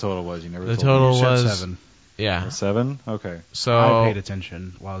 idea what the total was. You never The told total me. You said was... 7. Yeah. 7? Okay. So... I paid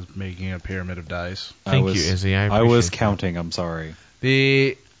attention while I was making a pyramid of dice. Thank you, Izzy. I was appreciate that. counting. I'm sorry.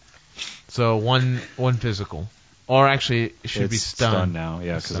 So one physical. Or actually, it should It's be stunned. now.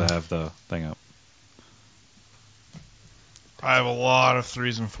 Yeah, because Stunned. I have the thing up. I have a lot of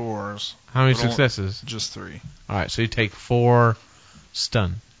 3s and 4s. How many But only- successes? Just 3. All right, so you take 4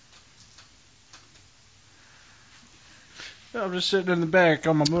 stun. I'm just sitting in the back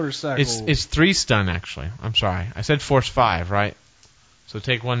on my motorcycle. It's 3 stun actually. I'm sorry, I said force 5, right? So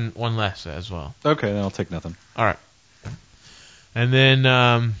take one less as well. Okay, then I'll take nothing. All right, and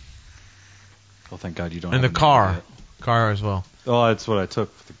then Oh, thank God you don't. and have the a number car as well. yet. Oh, that's what I took.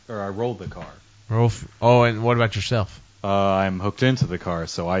 Or I rolled the car. Oh, and what about yourself? I'm hooked into the car,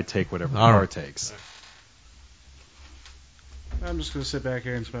 so I take whatever the All car right. takes. I'm just going to sit back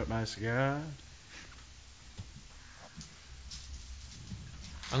here and smoke my cigar.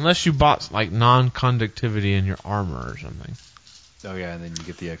 Unless you bought like non-conductivity in your armor or something. Oh yeah, and then you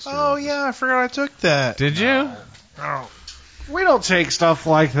get the extra. Oh yeah, I forgot I took that. Did you? Oh. We don't take stuff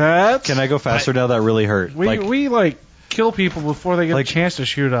like that. Can I go faster now? That really hurt. We kill people before they get Like- a chance to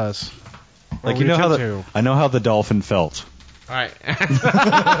shoot us. like Or you we know how attempt I know how the dolphin felt. All right.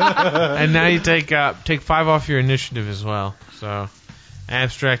 And now you take 5 off your initiative as well. So,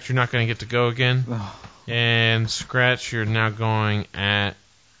 abstract, you're not going to get to go again. And scratch, you're now going at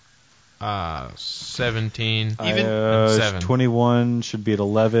 17. Even- and 7. 21 should be at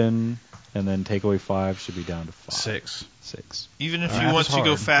 11, and then take away 5 should be down to 5. 6. 6. Even if Math you want is to go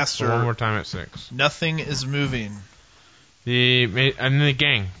hard. So faster, one more time at 6. nothing is moving. And then the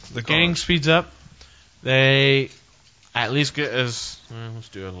gang. The gang cars. speeds up. They at least get as... let's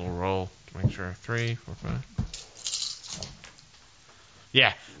do a little roll to make sure. 3, 4, 5.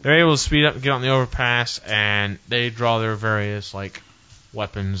 Yeah, they're able to speed up and get on the overpass, and they draw their various, like,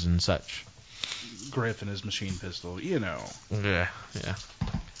 weapons and such. Griff and his machine pistol, you know. Yeah.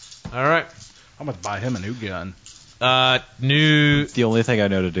 All right. I'm going to buy him a new gun. New The only thing I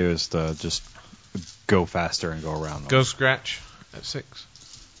know to do is to just go faster and go around them. Go Scratch at 6.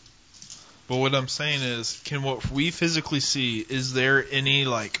 But what I'm saying is, can what we physically see, is there any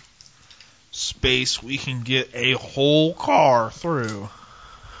like space we can get a whole car through?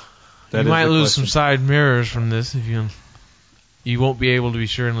 That you is might the lose some question. side mirrors from this if you won't be able to be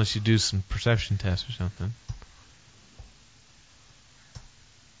sure unless you do some perception tests or something.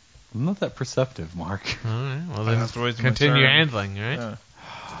 I'm not that perceptive, Mark. All right. Well, I then have to wait till my continue turn. handling, right? Yeah.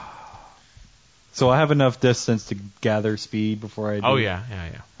 So I have enough distance to gather speed before I do. Oh yeah.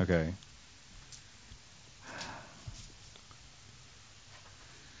 Okay.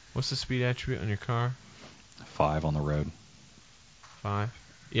 What's the speed attribute on your car? 5 on the road. 5.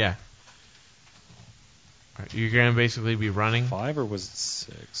 Yeah. All right, you're gonna basically be running. 5 or was it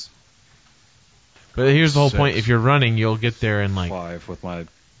 6? But here's the whole 6. point: if you're running, you'll get there in like. 5 with my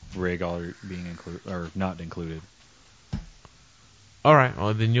rig already being included or not included. All right.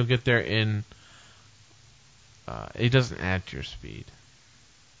 Well, then you'll get there in. It doesn't add to your speed.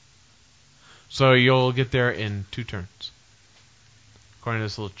 So you'll get there in 2 turns. According to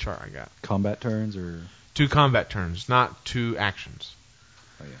this little chart I got. Combat turns or 2 combat turns, not 2 actions.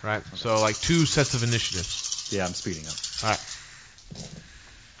 oh yeah. Right? So like 2 sets of initiatives. Yeah, I'm speeding up. All right.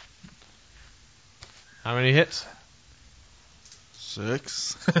 How many hits?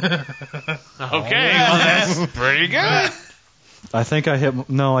 6. Okay, well that's pretty good. I think I hit.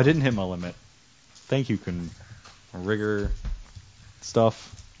 No, I didn't hit my limit. Thank you, rigor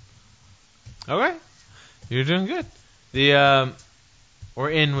stuff. Okay, you're doing good. We're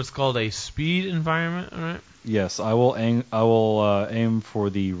in what's called a speed environment. All right. Yes, I will aim. I will aim for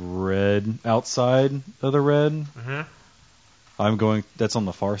the red outside of the red. Uh-huh. I'm going. That's on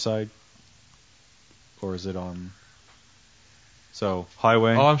the far side, or is it on? So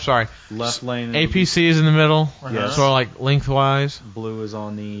highway. Oh, I'm sorry. Left lane. APC is in the middle. Yes. Sort of like lengthwise. Blue is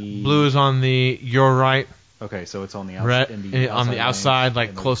on the. Blue is on the your right. Okay, so it's on the Red outside. on the outside, lane, like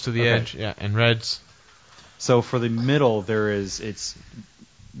and close to the okay. edge. Yeah, and red's. So for the middle, it's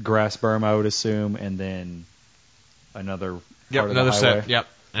grass berm, I would assume, and then another part of Another the highway. set. Yep.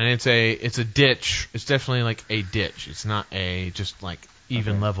 And it's a ditch. It's definitely like a ditch. It's not a just like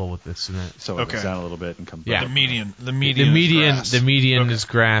even Okay. level with the cement. So it goes Okay. down a little bit and comes Yeah. back. The median. The median Okay. is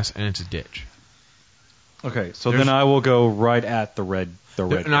grass and it's a ditch. Okay, so There's- then I will go right at the red. The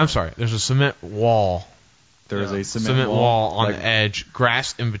red. No, I'm sorry. There's a cement wall. There is a Cement wall on like- the edge.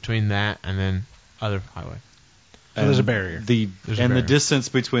 Grass in between that and then other highway. So there's a and barrier. The There's a and the barrier. distance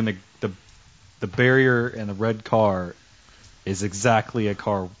between the barrier and the red car is exactly a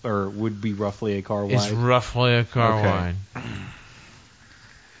car, or would be roughly a car It's wide. roughly a car Okay. wide.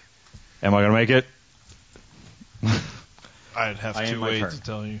 Am I gonna make it? I'd have I to am my wait turn. to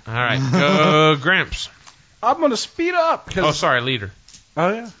tell you. All right, go Gramps. I'm gonna speed up. Oh, sorry, leader.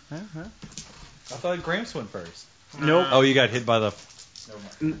 Oh yeah. I thought Gramps went first. Nope. Oh, you got hit by the.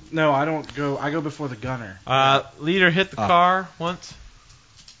 No, I don't go. I go before the gunner. Leader hit the car once.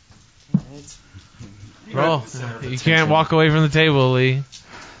 Roll. You can't walk away from the table, Lee.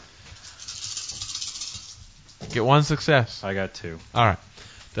 Get 1 success. I got 2. All right.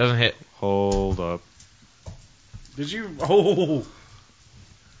 Doesn't hit. Hold up. Did you? Oh.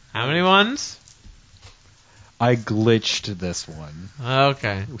 How many ones? I glitched this one.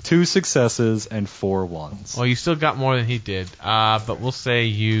 Okay. 2 successes and 4 ones. Well, you still got more than he did. But we'll say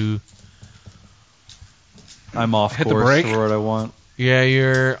you. I'm off Hit the course brake? for what I want. Yeah,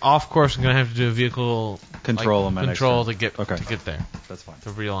 you're off course. I'm gonna have to do a vehicle Control on my next control turn. to get Okay. to get there That's fine. to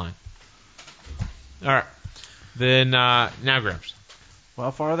realign. All right. Then now Gramps. Well,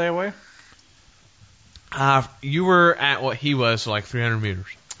 how far are they away? You were at what he was, so like 300 meters.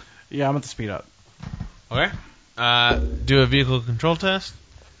 Yeah, I'm at the speed up. Okay. Do a vehicle control test.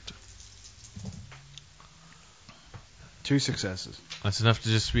 2 successes. That's enough to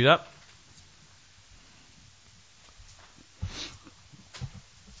just speed up.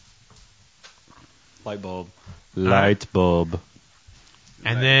 Light bulb. Light bulb.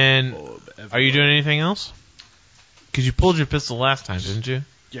 And then, are you doing anything else? Because you pulled your pistol last time, didn't you?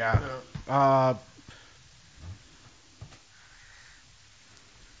 Yeah.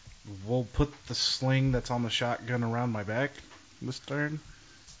 We'll put the sling that's on the shotgun around my back this turn.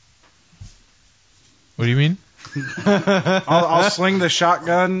 What do you mean? I'll sling the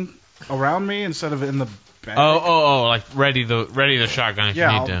shotgun around me instead of in the back. Oh, like ready the shotgun if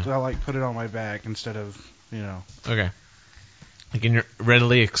yeah, you need to. I'll like put it on my back instead of, you know. Okay. Like in your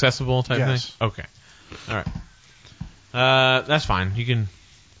readily accessible type Yes. thing? Okay. All right. That's fine.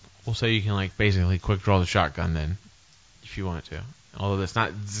 We'll say you can like basically quick draw the shotgun then, if you want to. Although that's not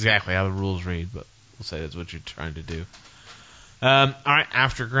exactly how the rules read, but we'll say that's what you're trying to do. All right.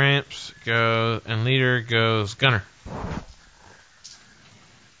 After Gramps and leader goes Gunner.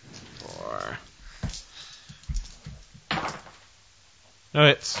 4. No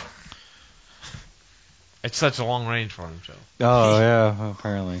hits. It's such a long range for him, so. Oh, yeah,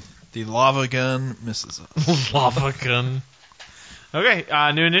 apparently. The lava gun misses us. Lava gun. Okay,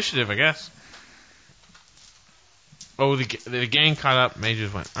 new initiative, I guess. Oh, the gang caught up.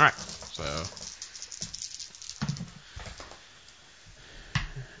 Mages went. All right, so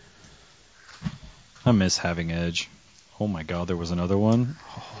I miss having edge. Oh my god, there was another one.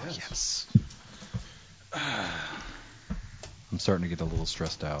 Oh, yes. I'm starting to get a little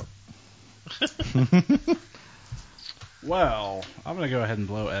stressed out. Well, I'm going to go ahead and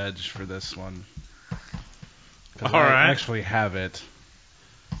blow edge for this one. 'Cause All I right. actually have it.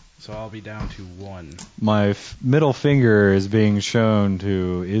 So I'll be down to 1. My middle finger is being shown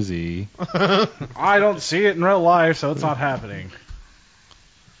to Izzy. I don't see it in real life, so it's not happening.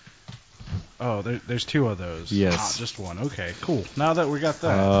 Oh, there's 2 of those. Yes. Not just 1. Okay, cool. Now that we got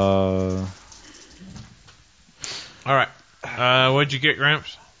that. all right. What'd you get,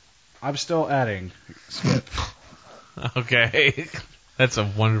 Gramps? I'm still adding. Skip. Okay, that's a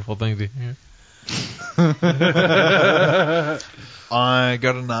wonderful thing to hear. I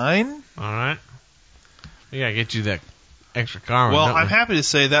got a 9. All right, we gotta get you that extra karma. Well, don't I'm we? happy to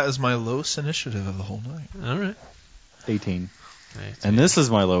say that is my lowest initiative of the whole night. All right. 18. Nice. And this is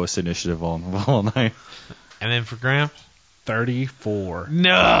my lowest initiative all night. And then for Gramps? 34. No,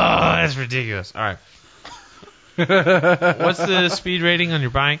 that's ridiculous. All right. What's the speed rating on your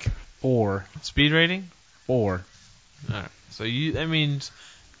bike? 4. Speed rating? 4. All right. So that means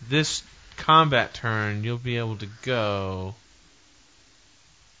this combat turn you'll be able to go.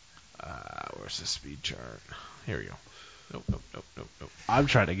 Where's the speed chart? Here we go. Nope. I'm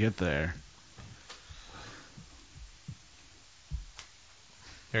trying to get there.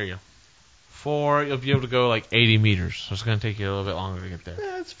 There you go. 4, you'll be able to go like 80 meters. So it's going to take you a little bit longer to get there.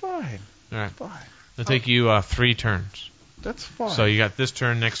 That's fine. All right. Fine. It'll take you 3 turns. That's fine. So you got this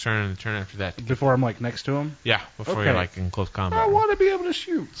turn, next turn, and the turn after that. Before I'm like next to him? Yeah, before Okay. you're like in close combat. I want to be able to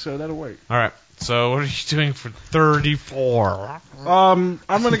shoot, so that'll work. All right. So what are you doing for 34? I'm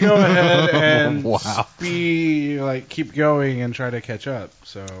gonna go ahead and Wow. keep going and try to catch up.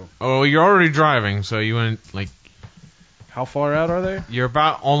 So Oh, you're already driving, so you went like how far out are they? you're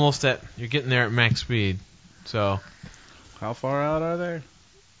about almost at. You're getting there at max speed. So, How far out are they?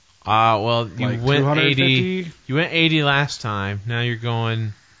 well, you Like went 250? 80. You went 80 last time. Now you're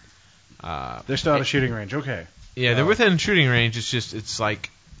going. They're still out of shooting range. Okay. Yeah, they're within shooting range. It's like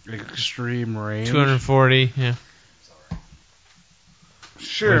Extreme range. 240. Yeah.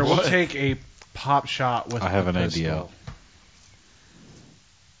 Sure, we'll take a pop shot with I have the an pistol. idea.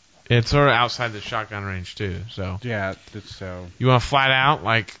 It's sort of outside the shotgun range too. So Yeah, so you want to flat out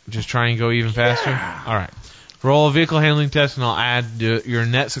like just try and go even faster. All right. Roll a vehicle handling test, and I'll add your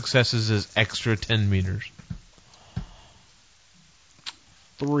net successes as extra 10 meters.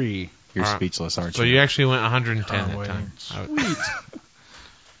 3. You're All right. speechless, aren't So you? you actually went 110 Oh, that wait. time. Sweet.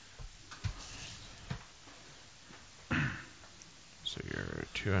 So you're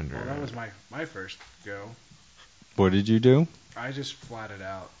 200. Well, that was my first go. What did you do? I just flatted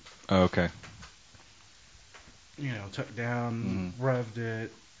out. Oh, okay. Took down, revved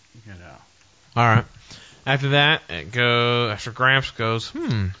it, All right. After that, after Gramps goes,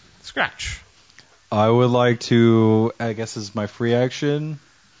 scratch. I would like to, I guess is my free action,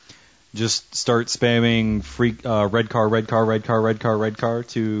 just start spamming free red car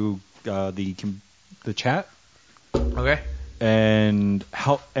to the chat. Okay. And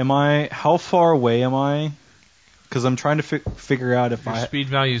how far away am I? Because I'm trying to figure out if Your speed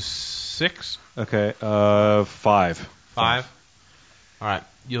value's 6? Okay, 5. 5? All right.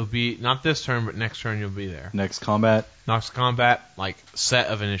 You'll be, not this turn, but next turn you'll be there. Next combat. Next combat, like, set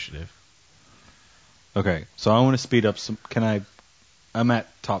of initiative. Okay, so I want to speed up some. I'm at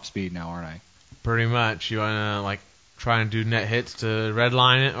top speed now, aren't I? Pretty much. You want to, like, try and do net hits to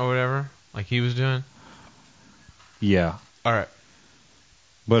redline it or whatever, like he was doing? Yeah. All right.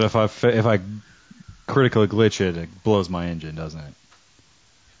 But if I critically glitch it, it blows my engine, doesn't it?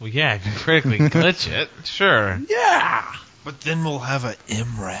 Well, yeah, if you critically glitch it, sure. Yeah! But then we'll have a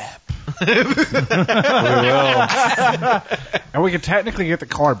MRAP. We will. And we can technically get the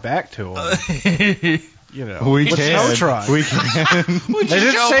car back to him. We with can. tow truck. We can. They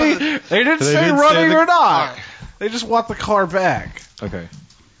didn't say They say didn't running say or not. They just want the car back. Okay.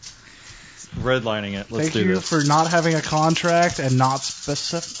 Redlining it. Let's Thank do you this. for not having a contract and not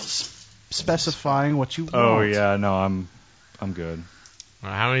specifying what you want. Oh yeah, no, I'm good. All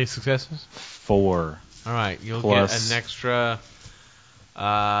right, how many successes? 4. All right, you'll Plus- get an extra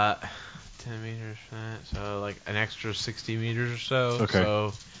 10 meters for that, so like an extra 60 meters or so. Okay.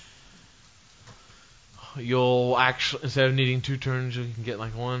 So you'll actually, instead of needing 2 turns, you can get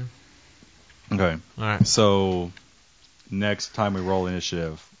like 1. Okay. All right. So next time we roll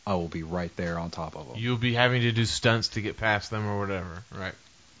initiative, I will be right there on top of them. You'll be having to do stunts to get past them or whatever, right?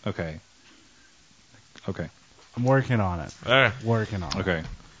 Okay. I'm working on it. All right. Working on it. Okay.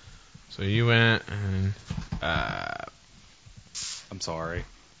 So you went and I'm sorry.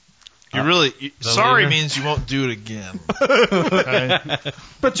 Sorry leader? means you won't do it again. Okay.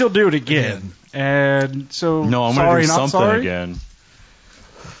 But you'll do it again. And so, No, I'm sorry, going to do not something sorry?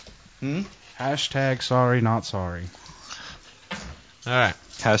 again. Hashtag sorry, not sorry. all right.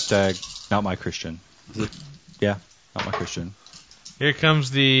 Hashtag not my Christian. Is it? Yeah, not my Christian. Here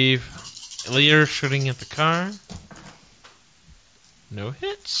comes the leader shooting at the car. No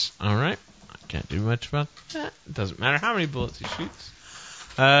hits. All right. I can't do much about that. It doesn't matter how many bullets he shoots.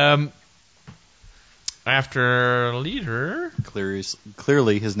 After leader,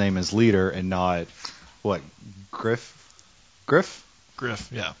 Clearly, his name is Leader and not what? Griff. Griff,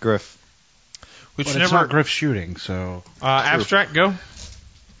 yeah. Which But it's never not Griff shooting, so... abstract, go.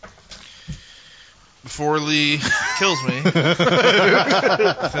 before Lee kills me. If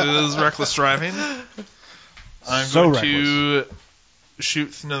it is reckless driving. I'm So going to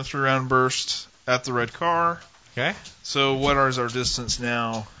shoot another 3-round burst at the red car. Okay. So what is our distance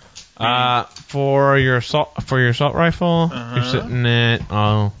now? For your assault rifle, you're sitting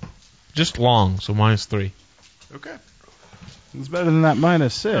at just long, so -3. Okay. It's better than that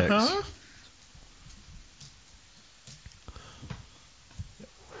 -6. Uh-huh.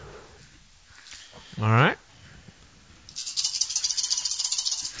 All right.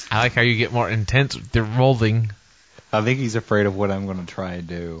 I like how you get more intense with the rolling. I think he's afraid of what I'm going to try and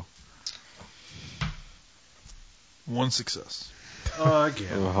do. 1 success. Again.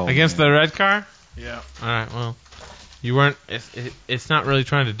 Oh, Against man. the red car? Yeah. All right, well, you weren't. It's not really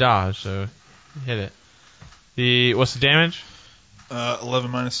trying to dodge, so hit it. What's the damage?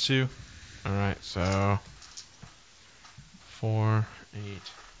 11 minus 2. All right, so 4, 8,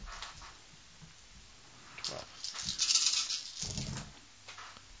 12.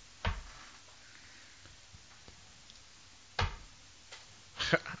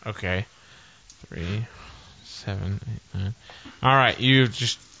 Okay. 3, 7, 8, 9. All right,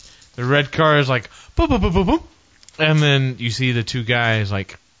 the red car is like boop boop boop boop boop, and then you see the two guys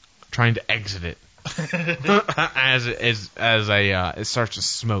like trying to exit it as it starts to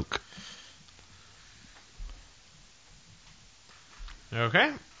smoke.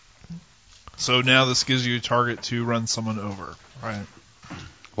 Okay. So now this gives you a target to run someone over. Right.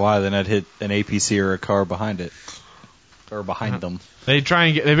 Why? Then I'd hit an APC or a car behind it. Or behind them. They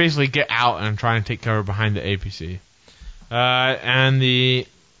basically get out and try and take cover behind the APC. And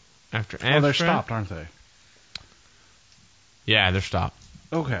after Oh, they're abstract- stopped, aren't they? Yeah, they're stopped.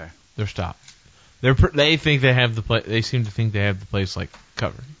 Okay. They're stopped. They think they have the place. They seem to think they have the place like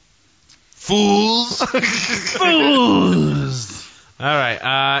covered. Fools! Fools! All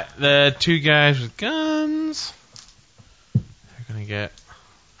right. The two guys with guns. They're gonna get.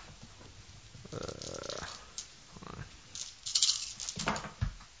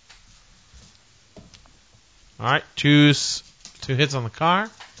 All right, two hits on the car,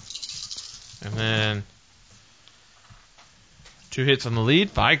 and then 2 hits on the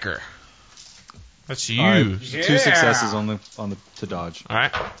lead biker. That's you. All right, 2 successes on the to dodge. All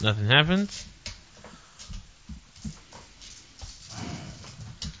right, nothing happens.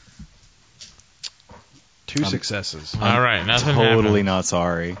 Two successes. All right, nothing Totally happens. not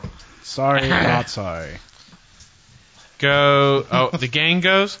sorry. Sorry, not sorry. Go. Oh, the gang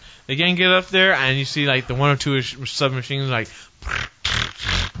goes. The gang get up there, and you see like the 1 or 2 submachines like,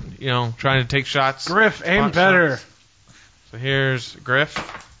 trying to take shots. Griff, aim Hot better. shots. So here's Griff.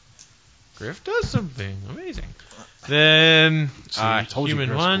 Griff does something amazing. Then Told you human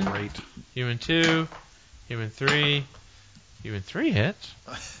Griff's 1, great. human 2, human 3, human 3 hits.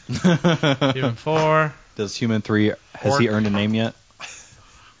 Human 4. Does Human 3, has he Orc. earned a name yet?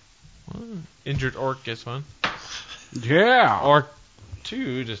 Injured Orc gets 1. Yeah. Orc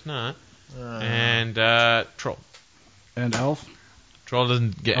 2 does not. And Troll. And Elf? Troll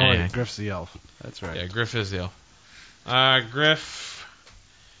doesn't get Oh, anything. wait, Griff's the elf. That's right. Yeah, Griff is the elf. Griff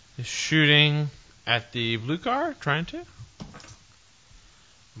is shooting at the blue car, trying to.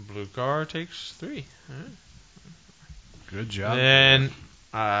 Blue car takes 3. All right. Good job. Then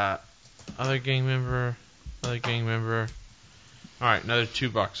other gang member. All right, another 2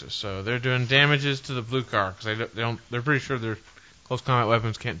 boxes. So they're doing damages to the blue car because they don't. They're pretty sure their close combat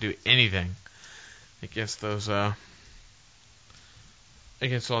weapons can't do anything against those.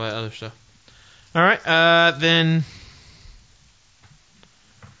 Against all that other stuff. All right. Then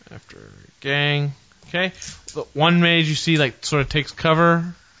after gang, okay. The one mage you see like sort of takes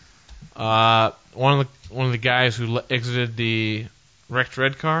cover one of the guys who exited the wrecked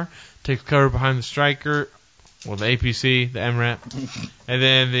red car takes cover behind the striker, well, the APC, the MRAP, and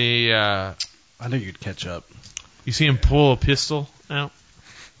then I knew you'd catch up. you see him pull a pistol out.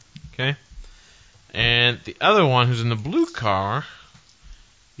 Okay, and the other one who's in the blue car,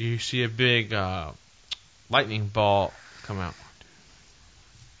 you see a big lightning ball come out.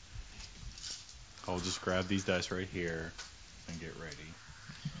 I'll just grab these dice right here and get ready.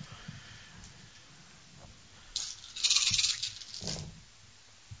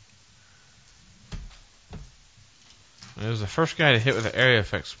 It was the first guy to hit with an area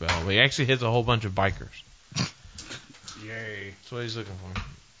effect spell, but he actually hits a whole bunch of bikers. Yay. That's what he's looking for.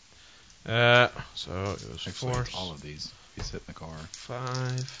 So it was Actually, 4, it's all of these. He's hitting the car.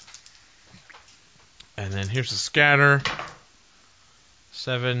 5, and then here's the scatter.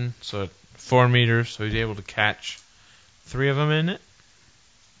 7, so 4 meters, so he's able to catch 3 of them in it,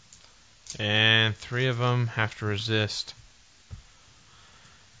 and 3 of them have to resist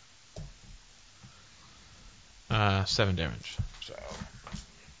 7 damage. So.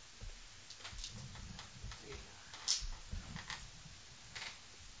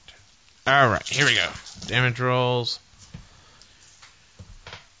 Alright, here we go. Damage rolls.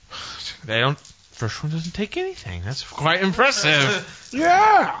 They don't. First one doesn't take anything. That's quite impressive.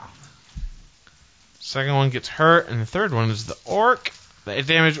 Yeah! Second one gets hurt, and the third one is the orc. The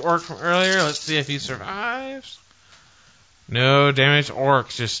damaged orc from earlier. Let's see if he survives. No damaged orc.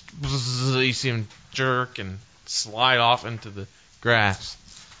 Just you see him jerk and slide off into the grass.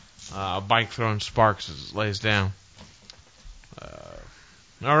 A bike throwing sparks as it lays down.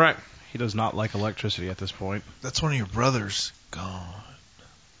 All right. He does not like electricity at this point. That's one of your brothers. Gone.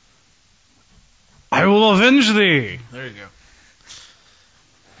 I will avenge thee! There you go.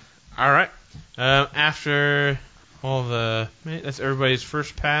 All right. After all the... That's everybody's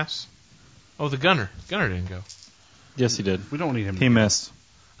first pass. Oh, the gunner. Gunner didn't go. Yes, he did. We don't need him. He missed.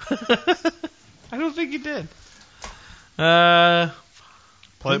 I don't think he did. Play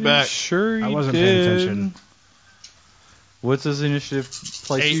it back. Sure, he I wasn't did. paying attention. What's his initiative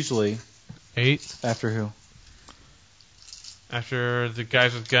place 8. usually? 8. After who? After the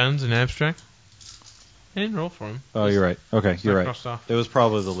guys with guns and abstract. I didn't roll for him. Oh, you're right. Okay, It's you're not right. crossed off. It was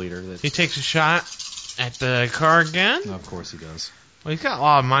probably the leader. He takes a shot at the car again. Of course he does. Well, he's got a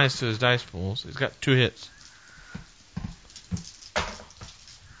lot of minus to his dice pools. He's got 2 hits.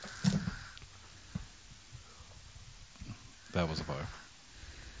 That was a 5.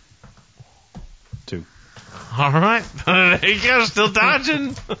 2. All right. There you go. Still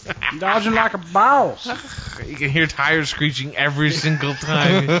dodging. Dodging like a boss. You can hear tires screeching every single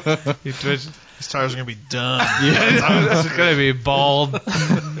time you twitch. These tires are going to be done. It's going to be bald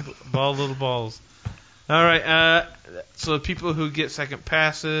little balls. All right. So the people who get second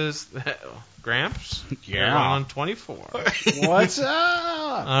passes, Gramps. Yeah. You're on 24. What's up?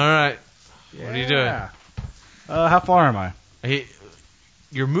 All right. What are you doing? How far am I?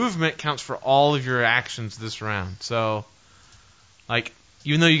 Your movement counts for all of your actions this round. So, like,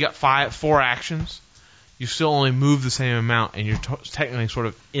 even though you got 4 actions, you still only move the same amount, and you're technically sort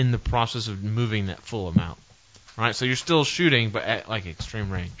of in the process of moving that full amount. All right? So you're still shooting, but at, like, extreme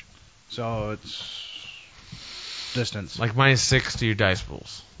range. So it's distance. Like, -6 to your dice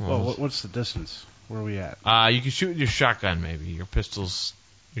pools. Well, what's the distance? Where are we at? You can shoot with your shotgun, maybe. Your pistols,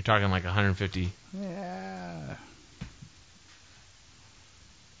 you're talking like 150. Yeah.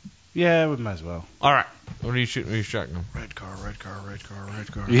 Yeah, we might as well. All right. What are you shooting with your shotgun? Red car, red car, red car,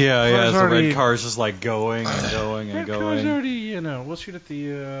 red car. Yeah, Car's the already- red car's just like going and going and Red car's going. already, we'll shoot at the,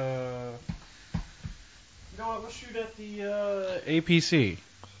 you know what, we'll shoot at the, APC.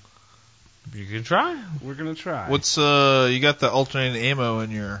 You can try. We're gonna try. What's you got the alternating ammo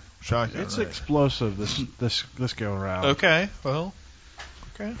in your shotgun? It's right? explosive this go around. Okay, well,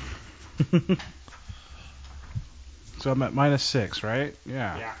 okay. So I'm at -6, right?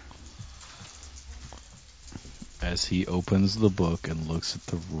 Yeah. As he opens the book and looks at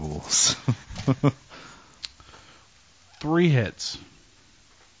the rules. 3 hits.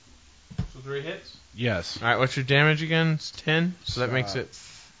 So 3 hits? Yes. All right, what's your damage again? It's 10, so that makes it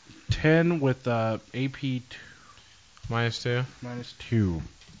 10 with AP -2. -2.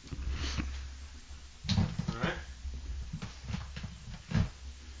 All right.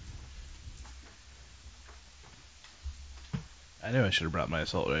 I knew I should have brought my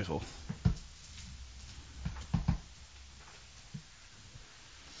assault rifle.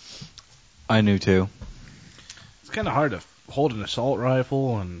 I knew too. It's kind of hard to hold an assault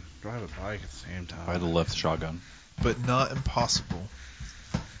rifle and drive a bike at the same time. I had left the shotgun. But not impossible.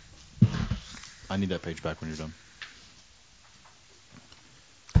 I need that page back when you're done.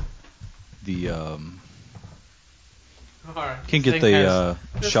 the All right. can't get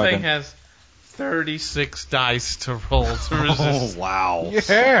This shotgun. thing has 36 dice to roll to Oh resist. wow!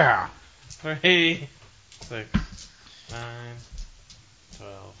 Yeah. 3, 6, 9,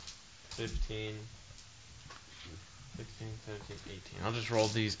 12, 15, 16, 17, 18. I'll just roll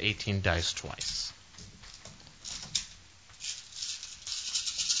these 18 dice twice.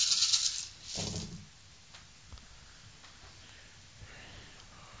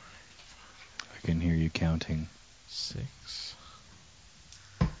 I can hear you counting. 6.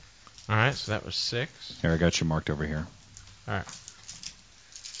 Alright, so that was 6. Here, I got you marked over here. Alright.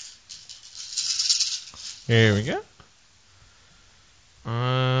 Here we go.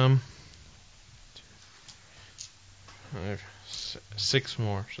 6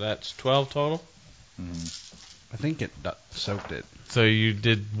 more. So that's 12 total. I think it soaked it. So you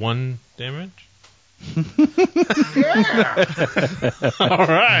did 1 damage?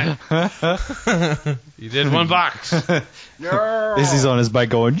 Alright. You did 1 box. Izzy's on his bike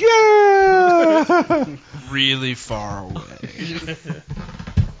going, yeah! Really far away.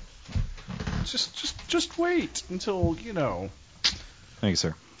 Just wait until, Thank you,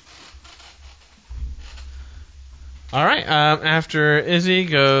 sir. Alright, after Izzy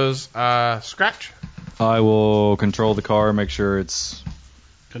goes Scratch. I will control the car, make sure it's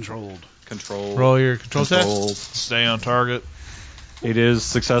controlled. controlled. Roll your control test. controlled. Stay on target. It is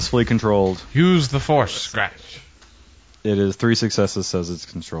successfully controlled. Use the force, Scratch. It is 3 successes, says it's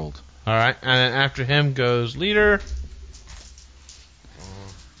controlled. Alright, and then after him goes Leader.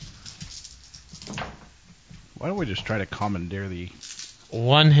 Why don't we just try to commandeer the...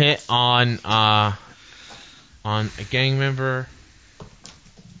 1 hit on a gang member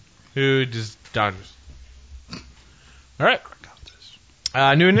who just dodges. Alright.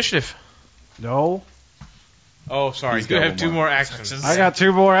 New initiative. No? Oh, sorry. He's You got have one 2 more. more actions. I got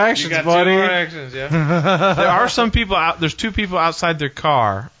 2 more actions, You got buddy. 2 more actions, yeah. There are some people out. There's 2 people outside their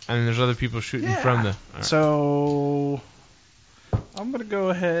car, and there's other people shooting from the. Alright. So I'm gonna go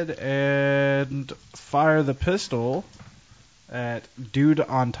ahead and fire the pistol at dude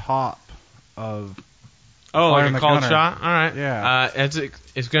on top of. Oh, Fire like the a called gunner. shot? Alright. Yeah.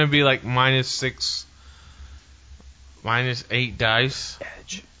 It's going to be like -6, -8 dice.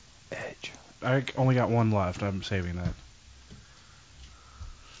 Edge. I only got 1 left. I'm saving that.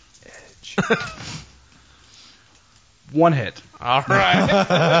 Edge. 1 hit. Alright.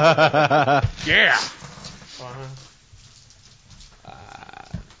 Yeah.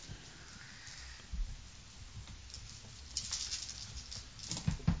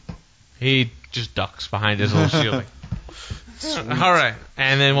 He just ducks behind his little shielding. Alright.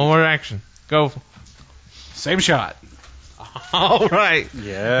 And then 1 more action. Go. Same shot. Alright.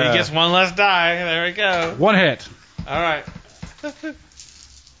 Yeah. He gets 1 less die. There we go. 1 hit. Alright.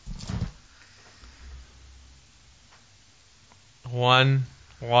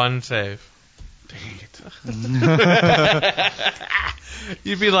 One save. Dang it.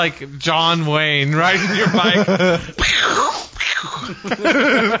 You'd be like John Wayne riding your bike.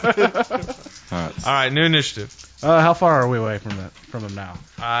 Alright, new initiative. How far are we away from him now?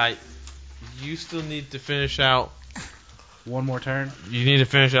 You still need to finish out. 1 more turn? You need to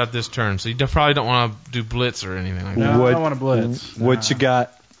finish out this turn, so you probably don't want to do blitz or anything like that. No, I What- don't want to blitz. What you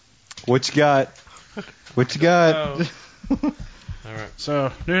got? What you got? What you got? Oh. Alright.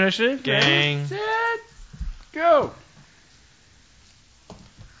 So, new initiative? Gang, Set, go!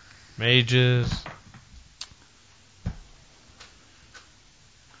 mages,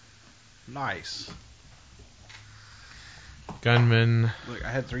 Nice. gunmen. Look, I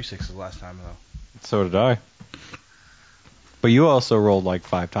had 3 6s last time, though. So did I. But you also rolled like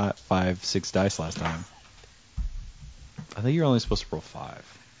 6 dice last time. I think you're only supposed to roll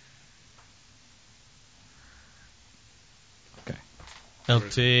 5. Okay.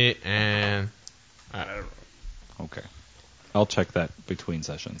 LT and Okay. I'll check that between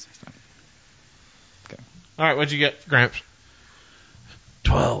sessions next time. alright, what'd you get, Gramps?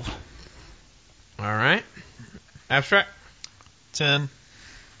 12. Alright. Abstract. 10.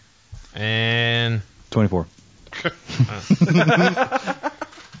 And 24.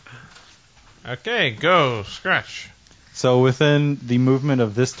 okay, go, Scratch. So within the movement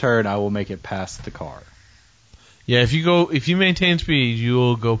of this turn, I will make it past the car. Yeah, if you maintain speed, you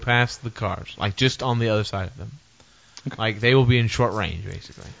will go past the cars, like just on the other side of them. Okay. Like they will be in short range,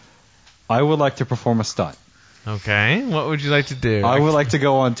 basically. I would like to perform a stunt. Okay, what would you like to do? I would like to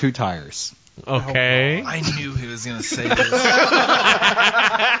go on 2 tires. Okay. I knew he was going to say this.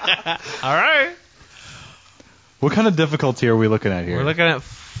 All right. What kind of difficulty are we looking at here? We're looking at.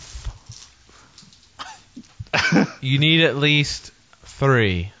 You need at least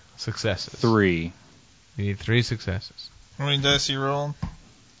 3. successes. 3. You need 3 successes. How many dice are you rolling?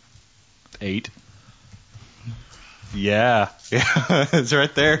 8. Yeah. Yeah. It's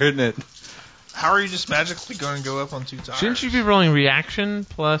right there, isn't it? How are you just magically going to go up on 2 tires? Shouldn't you be rolling reaction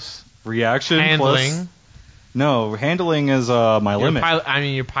plus Reaction handling? plus... No, handling is my Your limit.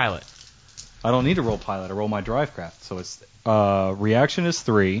 your pilot. I don't need to roll pilot. I roll my drive craft. So it's reaction is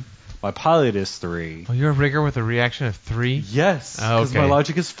 3. My pilot is 3. Oh, you're a rigger with a reaction of 3? Yes, Oh, because okay. my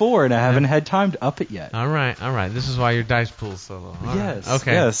logic is 4, and I haven't had time to up it yet. All right. This is why your dice pool's so low. All Yes. right.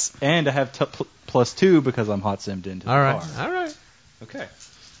 Okay. Yes, and I have plus 2 because I'm hot simmed into the All right. car. All right. Okay.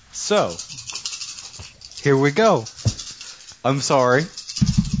 So, here we go. I'm sorry.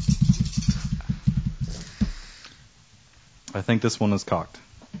 I think this one is cocked.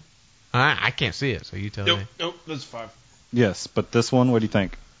 I can't see it, so you tell me. Nope, that's 5. Yes, but this one, what do you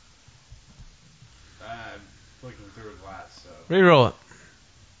think? I'm looking through a glass, so. Reroll it.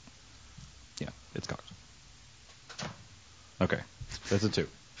 Yeah, it's cocked. Okay, that's a 2.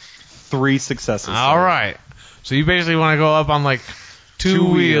 3 successes. All right. So you basically want to go up on like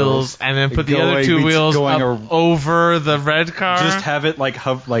two wheels and then put the other Going 2 wheels going up over the red car. Just have it like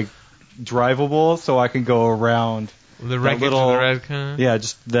drivable, so I can go around. The wreckage little- of the red car. Yeah,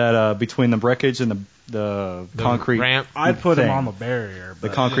 just that between the wreckage and the concrete ramp. I'd put him thing. on the barrier. the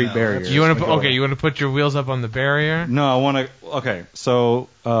But concrete barrier. You want to put you want to put your wheels up on the barrier? No, I want to. Okay, so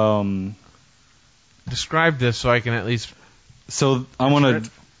Describe this so I can at least. I want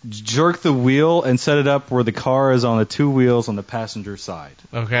to jerk the wheel and set it up where the car is on the 2 wheels on the passenger side.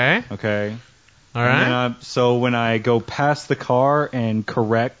 Okay. Okay. All And right. then so when I go past the car and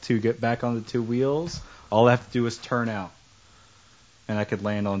correct to get back on the 2 wheels, all I have to do is turn out, and I could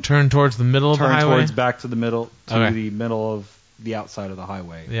land on Turn towards the middle of the turn highway. towards back to the middle Okay. the middle of the outside of the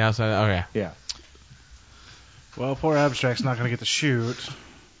highway. The outside. Okay. Yeah. Well, poor Abstract's not going to get to shoot.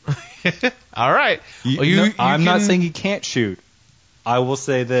 All right. Well, I'm not can- saying he can't shoot. I will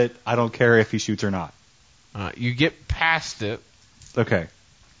say that I don't care if he shoots or not. You get past it, Okay.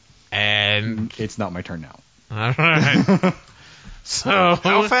 and It's not my turn now. all right. So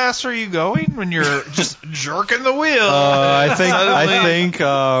How fast are you going when you're just jerking the wheel? I think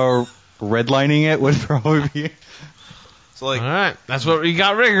redlining it would probably be. So like, all right, that's what we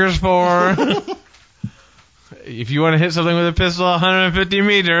got riggers for. If you want to hit something with a pistol 150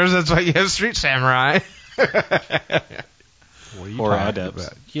 meters, that's why you have Street Samurai. What are you Or talking adepts.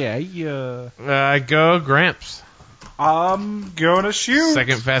 about? Yeah. Go Gramps. I'm going to shoot.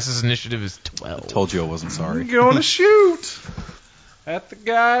 Second fastest initiative is 12. Told you I wasn't sorry. I'm going to shoot at the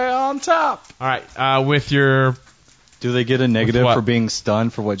guy on top. All right, with your Do they get a negative what? for being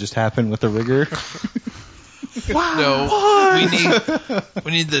stunned for what just happened with the rigger? no,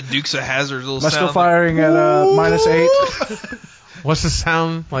 we need the Dukes of Hazzard little Am I still sound. firing at -8? what's the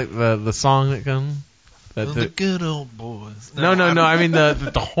sound like the song that comes? The good old boys. No. I mean the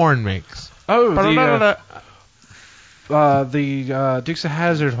horn makes. Oh, the Dukes of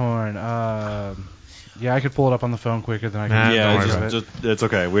Hazzard horn. Yeah, I could pull it up on the phone quicker than I Nah, can. don't worry think about of it. It's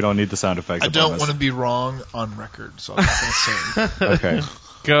okay. We don't need the sound effects. I don't want to be wrong on record, so I'm not going to say. Okay.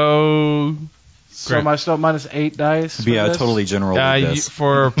 Go. So am I still -8 dice? Yeah, for this? totally general with this.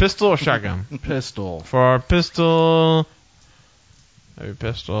 For pistol or shotgun. Pistol. For pistol. Maybe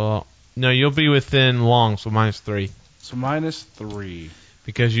pistol. No, you'll be within long, so -3 So -3.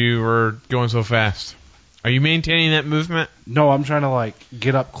 because you were going so fast. Are you maintaining that movement? No, I'm trying to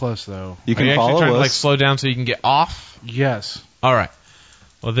get up close though. You Are can you actually follow trying us. to slow down so you can get off? Yes. All right.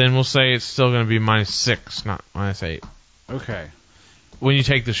 Well, then we'll say it's still going to be -6, not -8. Okay. When you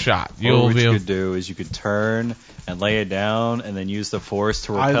take the shot, Or you'll what be you able. could do is you could turn and lay it down and then use the force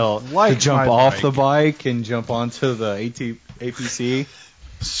to I repel like to jump my off bike. the bike and jump onto the APC.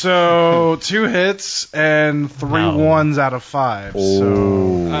 So 2 hits and 3 No. ones out of 5.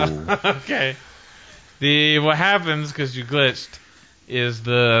 So Okay. What happens because you glitched is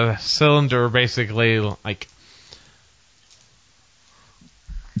the cylinder basically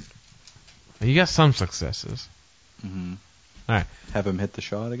you got some successes. Mm-hmm. All right. Have him hit the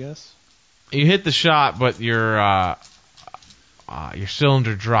shot, I guess. You hit the shot, but your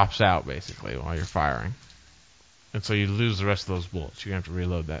cylinder drops out basically while you're firing, and so you lose the rest of those bullets. You're gonna have to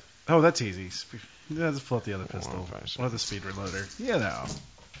reload that. oh, that's easy. Just pull out the other pistol. 1, 5, 6. Or the speed reloader. You know.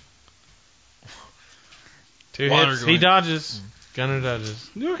 2 Water hits. He going. dodges. Gunner dodges.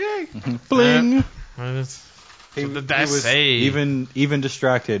 Okay. Bling. What did that say? Even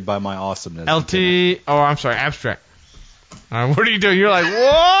distracted by my awesomeness. LT. Oh, I'm sorry. Abstract. What are you doing? You're like,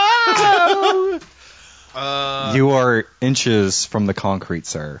 whoa! You are inches from the concrete,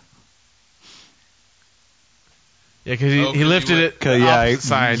 sir. Yeah, because he 'cause you lifted went- it opposite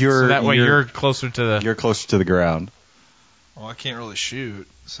side, so you're- that way you're- you're closer to the... You're closer to the ground. Well, I can't really shoot,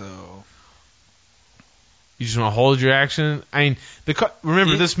 so You just want to hold your action. I mean,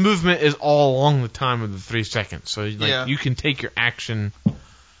 remember, this movement is all along the time of the 3 seconds, so Yeah. you can take your action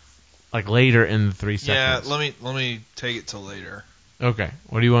like later in the 3 seconds. yeah. Let me take it till later. Okay,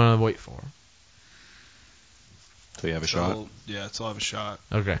 what do you want to wait for? So you have a shot. Yeah, till I have a shot.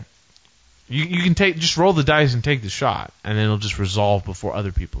 Okay, you can just roll the dice and take the shot, and then it'll just resolve before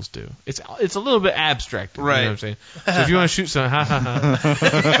other people's do. It's a little bit abstract, you know what I'm saying? So if you want to shoot some,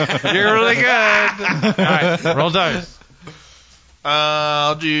 you're really good. All right, roll dice.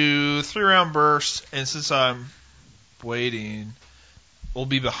 I'll do 3-round burst, and since I'm waiting, we'll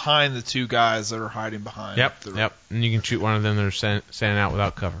be behind the 2 guys that are hiding behind. Yep, and you can shoot one of them that are standing out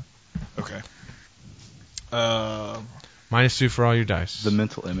without cover. Okay. -2 for all your dice. The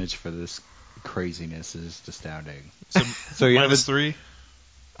mental image for this craziness is astounding. So, So you have minus 3.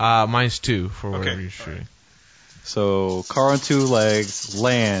 -2 for whatever Okay. you're shooting. So car on 2 legs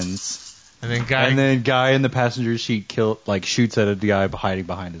lands, And then and then guy in the passenger seat shoots at a guy hiding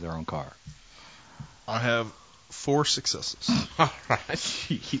behind their own car. I have 4 successes. All right.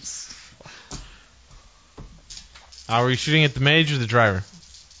 Jeez. Were you shooting at the mage or the driver?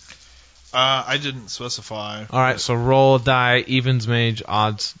 I didn't specify. All right, so roll a die, evens mage,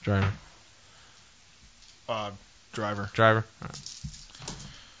 odds driver. Driver. Driver. All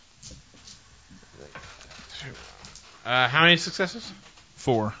right. How many successes?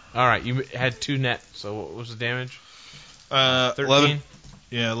 4. All right, you had 2 net. So what was the damage? 13. 13.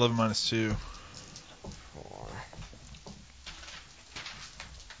 Yeah, 11 minus 2. 4.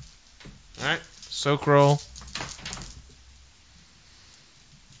 All right, soak roll.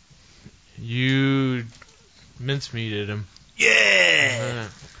 You mincemeated him. Yeah.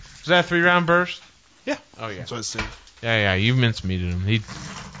 Was that a 3-round burst? Yeah. Oh yeah. That's what I said. Yeah, you mincemeated him. He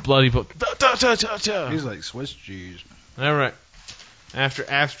bloody. He's like Swiss cheese. All right. After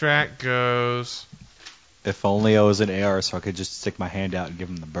abstract goes. If only I was an AR, so I could just stick my hand out and give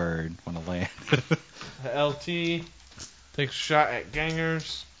him the bird when I land. The LT takes a shot at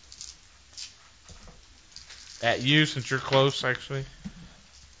gangers. At you, since you're close, actually.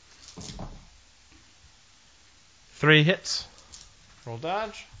 3 hits. Roll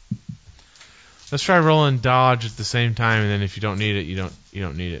dodge. Let's try rolling dodge at the same time, and then if you don't need it, you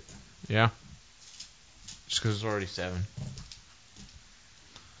don't need it. Yeah. Just because it's already 7.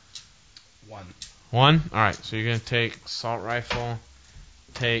 1. 1. All right. So you're gonna take assault rifle.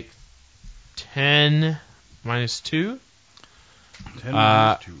 Take 10 minus 2. 10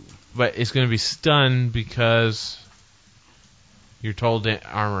 minus 2. But it's going to be stunned because you're told that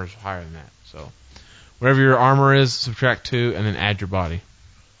armor is higher than that. So whatever your armor is, subtract 2, and then add your body.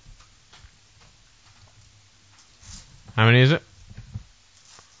 How many is it?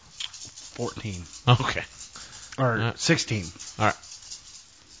 14. Okay. Or 16. All right.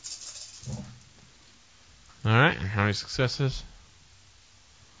 All right. And how many successes?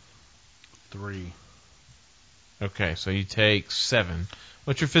 3. Okay, so you take 7.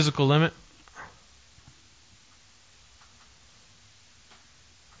 What's your physical limit?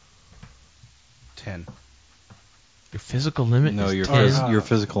 $10. Your physical limit No, is your 10? your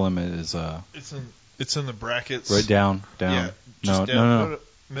physical limit is It's in the brackets. right down. Yeah. No, just down. no.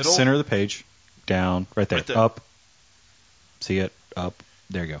 Middle. Center of the page. Down. Right there. Right there. Up. See it? Up.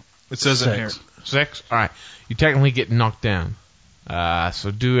 There you go. It says in here. 6? All right. You technically get knocked down.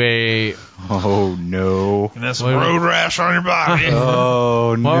 So do a... Oh, no. And that's some road rash on your body.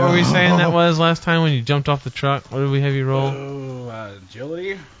 Oh, no. What were we saying that was last time when you jumped off the truck? What did we have you roll? Oh,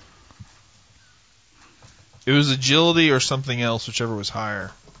 agility? It was agility or something else, whichever was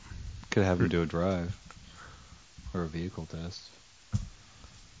higher. Could have him do a drive. Or a vehicle test.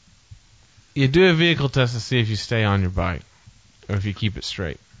 You do a vehicle test to see if you stay on your bike. Or if you keep it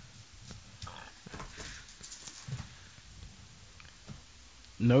straight.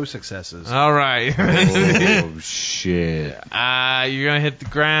 No successes. All right. Oh, shit. You're going to hit the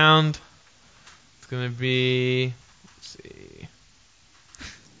ground. It's going to be... Let's see.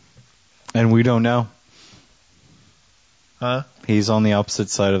 And we don't know. Huh? He's on the opposite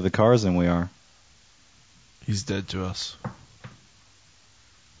side of the cars than we are. He's dead to us.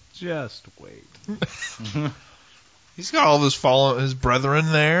 Just wait. He's got all of his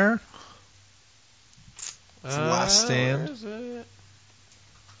brethren there. It's the last stand. Where is it?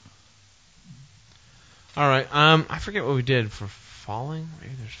 All right. I forget what we did for falling.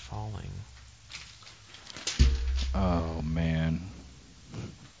 Maybe there's falling. Oh, man.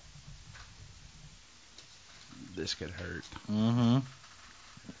 This could hurt. Mm-hmm.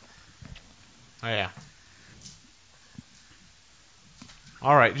 Oh yeah.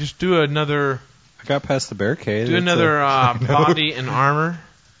 All right, just do another I got past the barricade. do It's another a- body and armor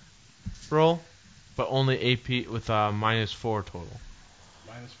roll, but only AP with -4 total.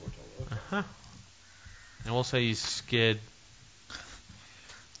 -4 total. Uh-huh. And we'll say you skid.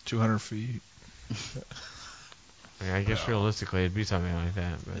 200 feet. I mean, I guess realistically it'd be something like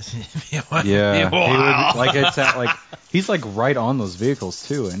that. But Yeah, Wow. he would, like it's at, like he's like right on those vehicles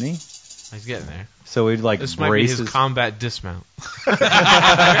too, isn't he? he's getting there. So he'd like This might be brace his combat dismount.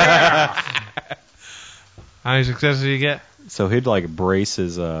 How many successes do you get? So he'd like brace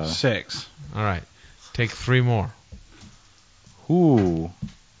his. 6. All right, take 3 more. Ooh,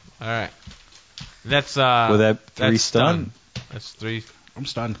 All right, that's with that 3 that's stun. That's 3 I'm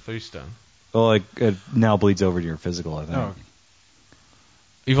stunned. 3 stun. Well, like it now bleeds over to your physical. I think. Oh,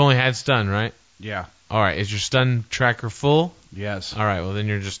 You've only had stun, right? yeah. All right, is your stun tracker full? Yes. All right, well then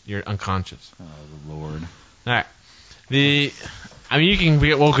you're unconscious. Oh Lord. All right, I mean you can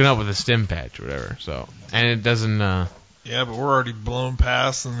get woken up with a stim patch or whatever. So and it doesn't. Yeah, but we're already blown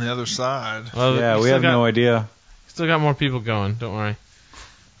past on the other side. Well, Yeah, you we still have no idea. Still got more people going. Don't worry.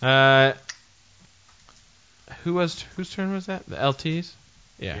 Whose turn was that? The LTs.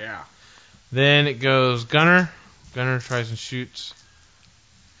 Yeah. Yeah. Then it goes Gunner. Gunner tries and shoots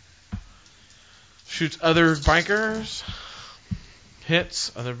other bikers.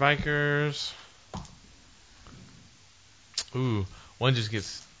 Hits other bikers. Ooh, one just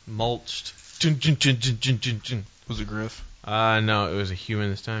gets mulched. Jun, jun, jun, jun, jun, jun, jun. Was it Griff? No, it was a human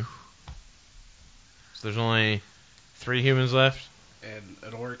this time. So there's only 3 humans left. And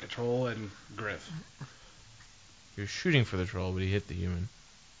an Auric, a troll, and Griff. He was shooting for the troll, but he hit the human.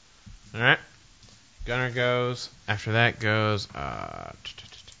 Alright. Gunner goes. After that goes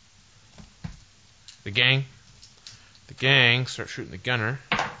the gang. The gang start shooting the gunner.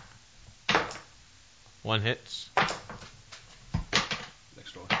 1 hits.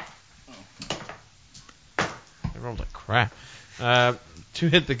 Next door. They rolled like crap. 2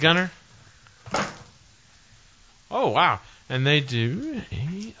 hit the gunner. Oh wow. And they do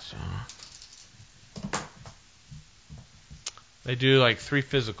They do like 3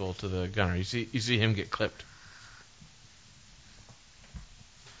 physical to the gunner. You see him get clipped.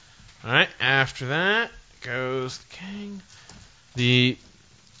 Alright, after that goes the gang. The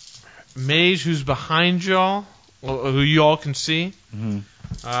mage who's behind y'all, who you all can see. Mm-hmm.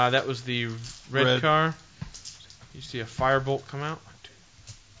 That was the red car. You see a firebolt come out. 1, 2,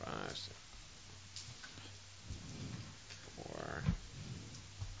 5, 6, 4,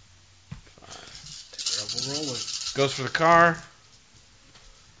 5. Roller. Goes for the car.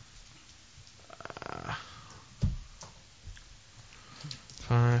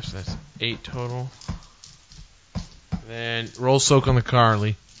 5, so that's 8 total. Then roll soak on the car,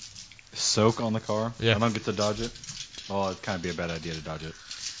 Lee. Soak on the car. Yeah. I don't get to dodge it. Oh, it'd kind of be a bad idea to dodge it.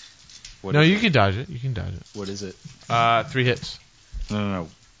 What No, is you it? can dodge it. You can dodge it. What is it? 3 hits. No.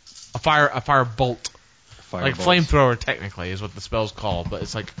 A fire bolt. Fire Like bolts. flamethrower technically is what the spell's called, but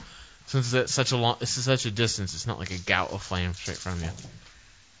it's like since it's such a distance, it's not like a gout of flame straight from you.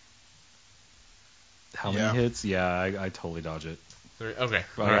 How Yeah. many hits? Yeah, I totally dodge it. 3. Okay.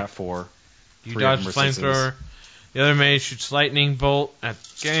 I alright. got 4. You 3 of dodge them the are sixes. flamethrower. The other mage shoots lightning bolt at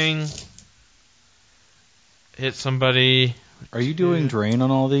the gang. Hit somebody. Are you doing drain on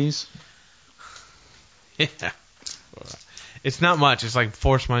all these? Yeah. It's not much. It's like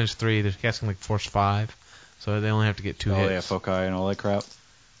force -3. They're casting like force 5. So they only have to get 2 Oh yeah, hits. foci and all that crap.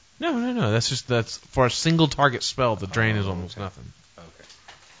 No. That's for a single target spell. The drain is almost nothing.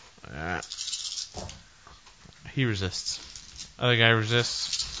 Okay. He resists. Other guy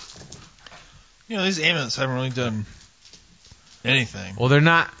resists. You know, these amulets haven't really done anything. Well, they're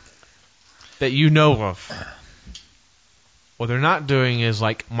not that you know of. What they're not doing is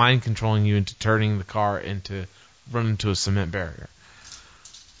like mind controlling you into turning the car into run into a cement barrier.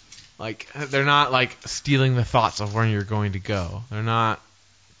 Like they're not like stealing the thoughts of where you're going to go. They're not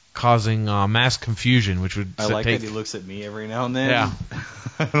causing mass confusion, which would I like take. that he looks at me every now and then. Yeah.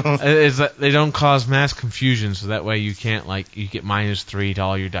 Is that they don't cause mass confusion, so that way you can't like you get -3 to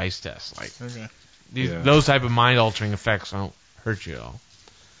all your dice tests. Like Okay. Yeah. those type of mind altering effects don't hurt you at all.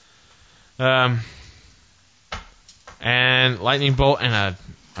 And lightning bolt and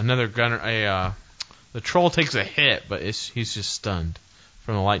another gunner. The troll takes a hit, but he's just stunned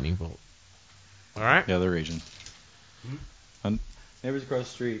from the lightning bolt. All right. Yeah, they're Asian. Neighbors across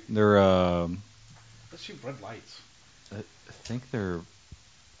the street. They're Let's shoot red lights. I think they're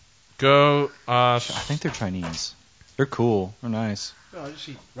Go. Chinese. They're cool. They're nice. No, I just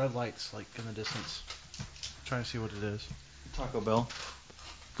see red lights like in the distance. Trying to see what it is. Taco Bell.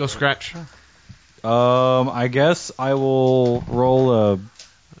 Go scratch. I guess I will roll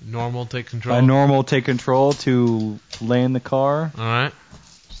Normal, take control. a normal take control to land the car. All right.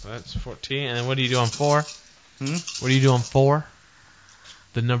 So that's 14. And then what do you do on 4? Hmm? What do you do on 4?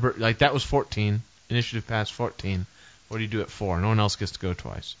 The number, like that was 14. Initiative pass 14. What do you do at 4? No one else gets to go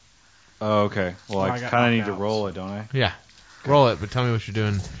twice. Oh, okay. Well, Oh, I I got kind of need to knockouts. roll it, don't I? Yeah. Roll it, but tell me what you're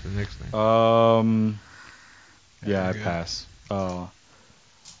doing for the next thing. Yeah, I you're good. pass.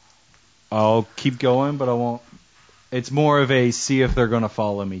 I'll keep going, but I won't. It's more of a see if they're going to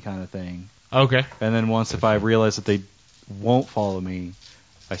follow me kind of thing. Okay. And then once if I realize that they won't follow me,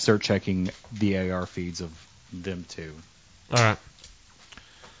 I start checking the AR feeds of them too. All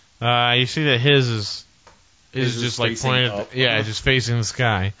right. You see that his is His is just like facing pointed. up. Yeah, just facing the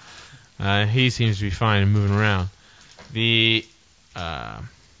sky. He seems to be fine and moving around. The so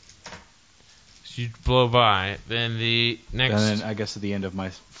you blow by. Then the next. And then I guess at the end of my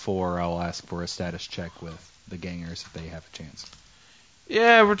 4, I'll ask for a status check with the gangers if they have a chance.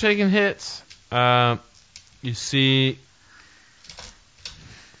 Yeah, we're taking hits. You see.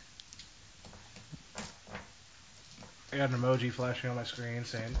 I got an emoji flashing on my screen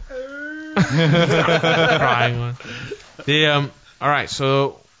saying, Crying one. All right,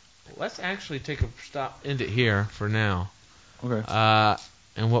 so let's actually take a stop, end it here for now. Okay.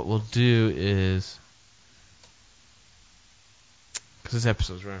 And what we'll do is, because this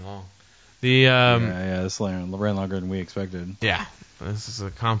episode's running long. Yeah, this ran longer than we expected. Yeah, this is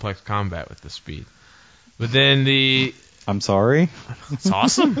a complex combat with the speed. But then I'm sorry. it's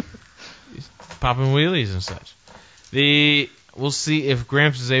awesome. He's popping wheelies and such. We'll see if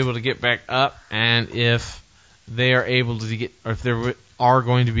Gramps is able to get back up and if they are able to get, or if they are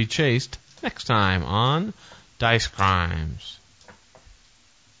going to be chased next time on Dice Crimes.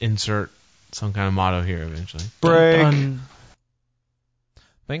 Insert some kind of motto here eventually. Break.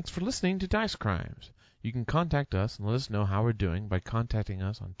 Thanks for listening to Dice Crimes. You can contact us and let us know how we're doing by contacting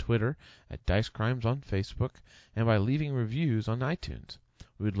us on Twitter at Dice Crimes on Facebook and by leaving reviews on iTunes.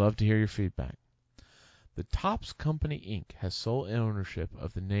 We would love to hear your feedback. The Topps Company Inc. has sole ownership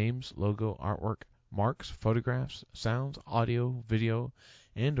of the names, logo, artwork, marks, photographs, sounds, audio, video,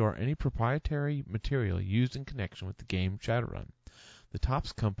 and or any proprietary material used in connection with the game Shadowrun. The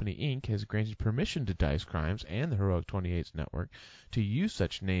Topps Company Inc. has granted permission to Dice Crimes and the Heroic 28's network to use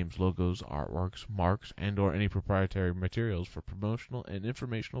such names, logos, artworks, marks, and or any proprietary materials for promotional and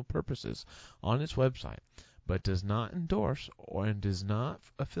informational purposes on its website, but does not endorse and is not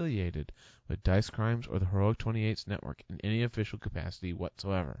affiliated with Dice Crimes or the Heroic 28's network in any official capacity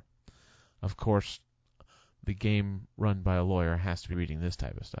whatsoever. Of course, the game run by a lawyer has to be reading this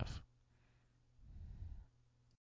type of stuff.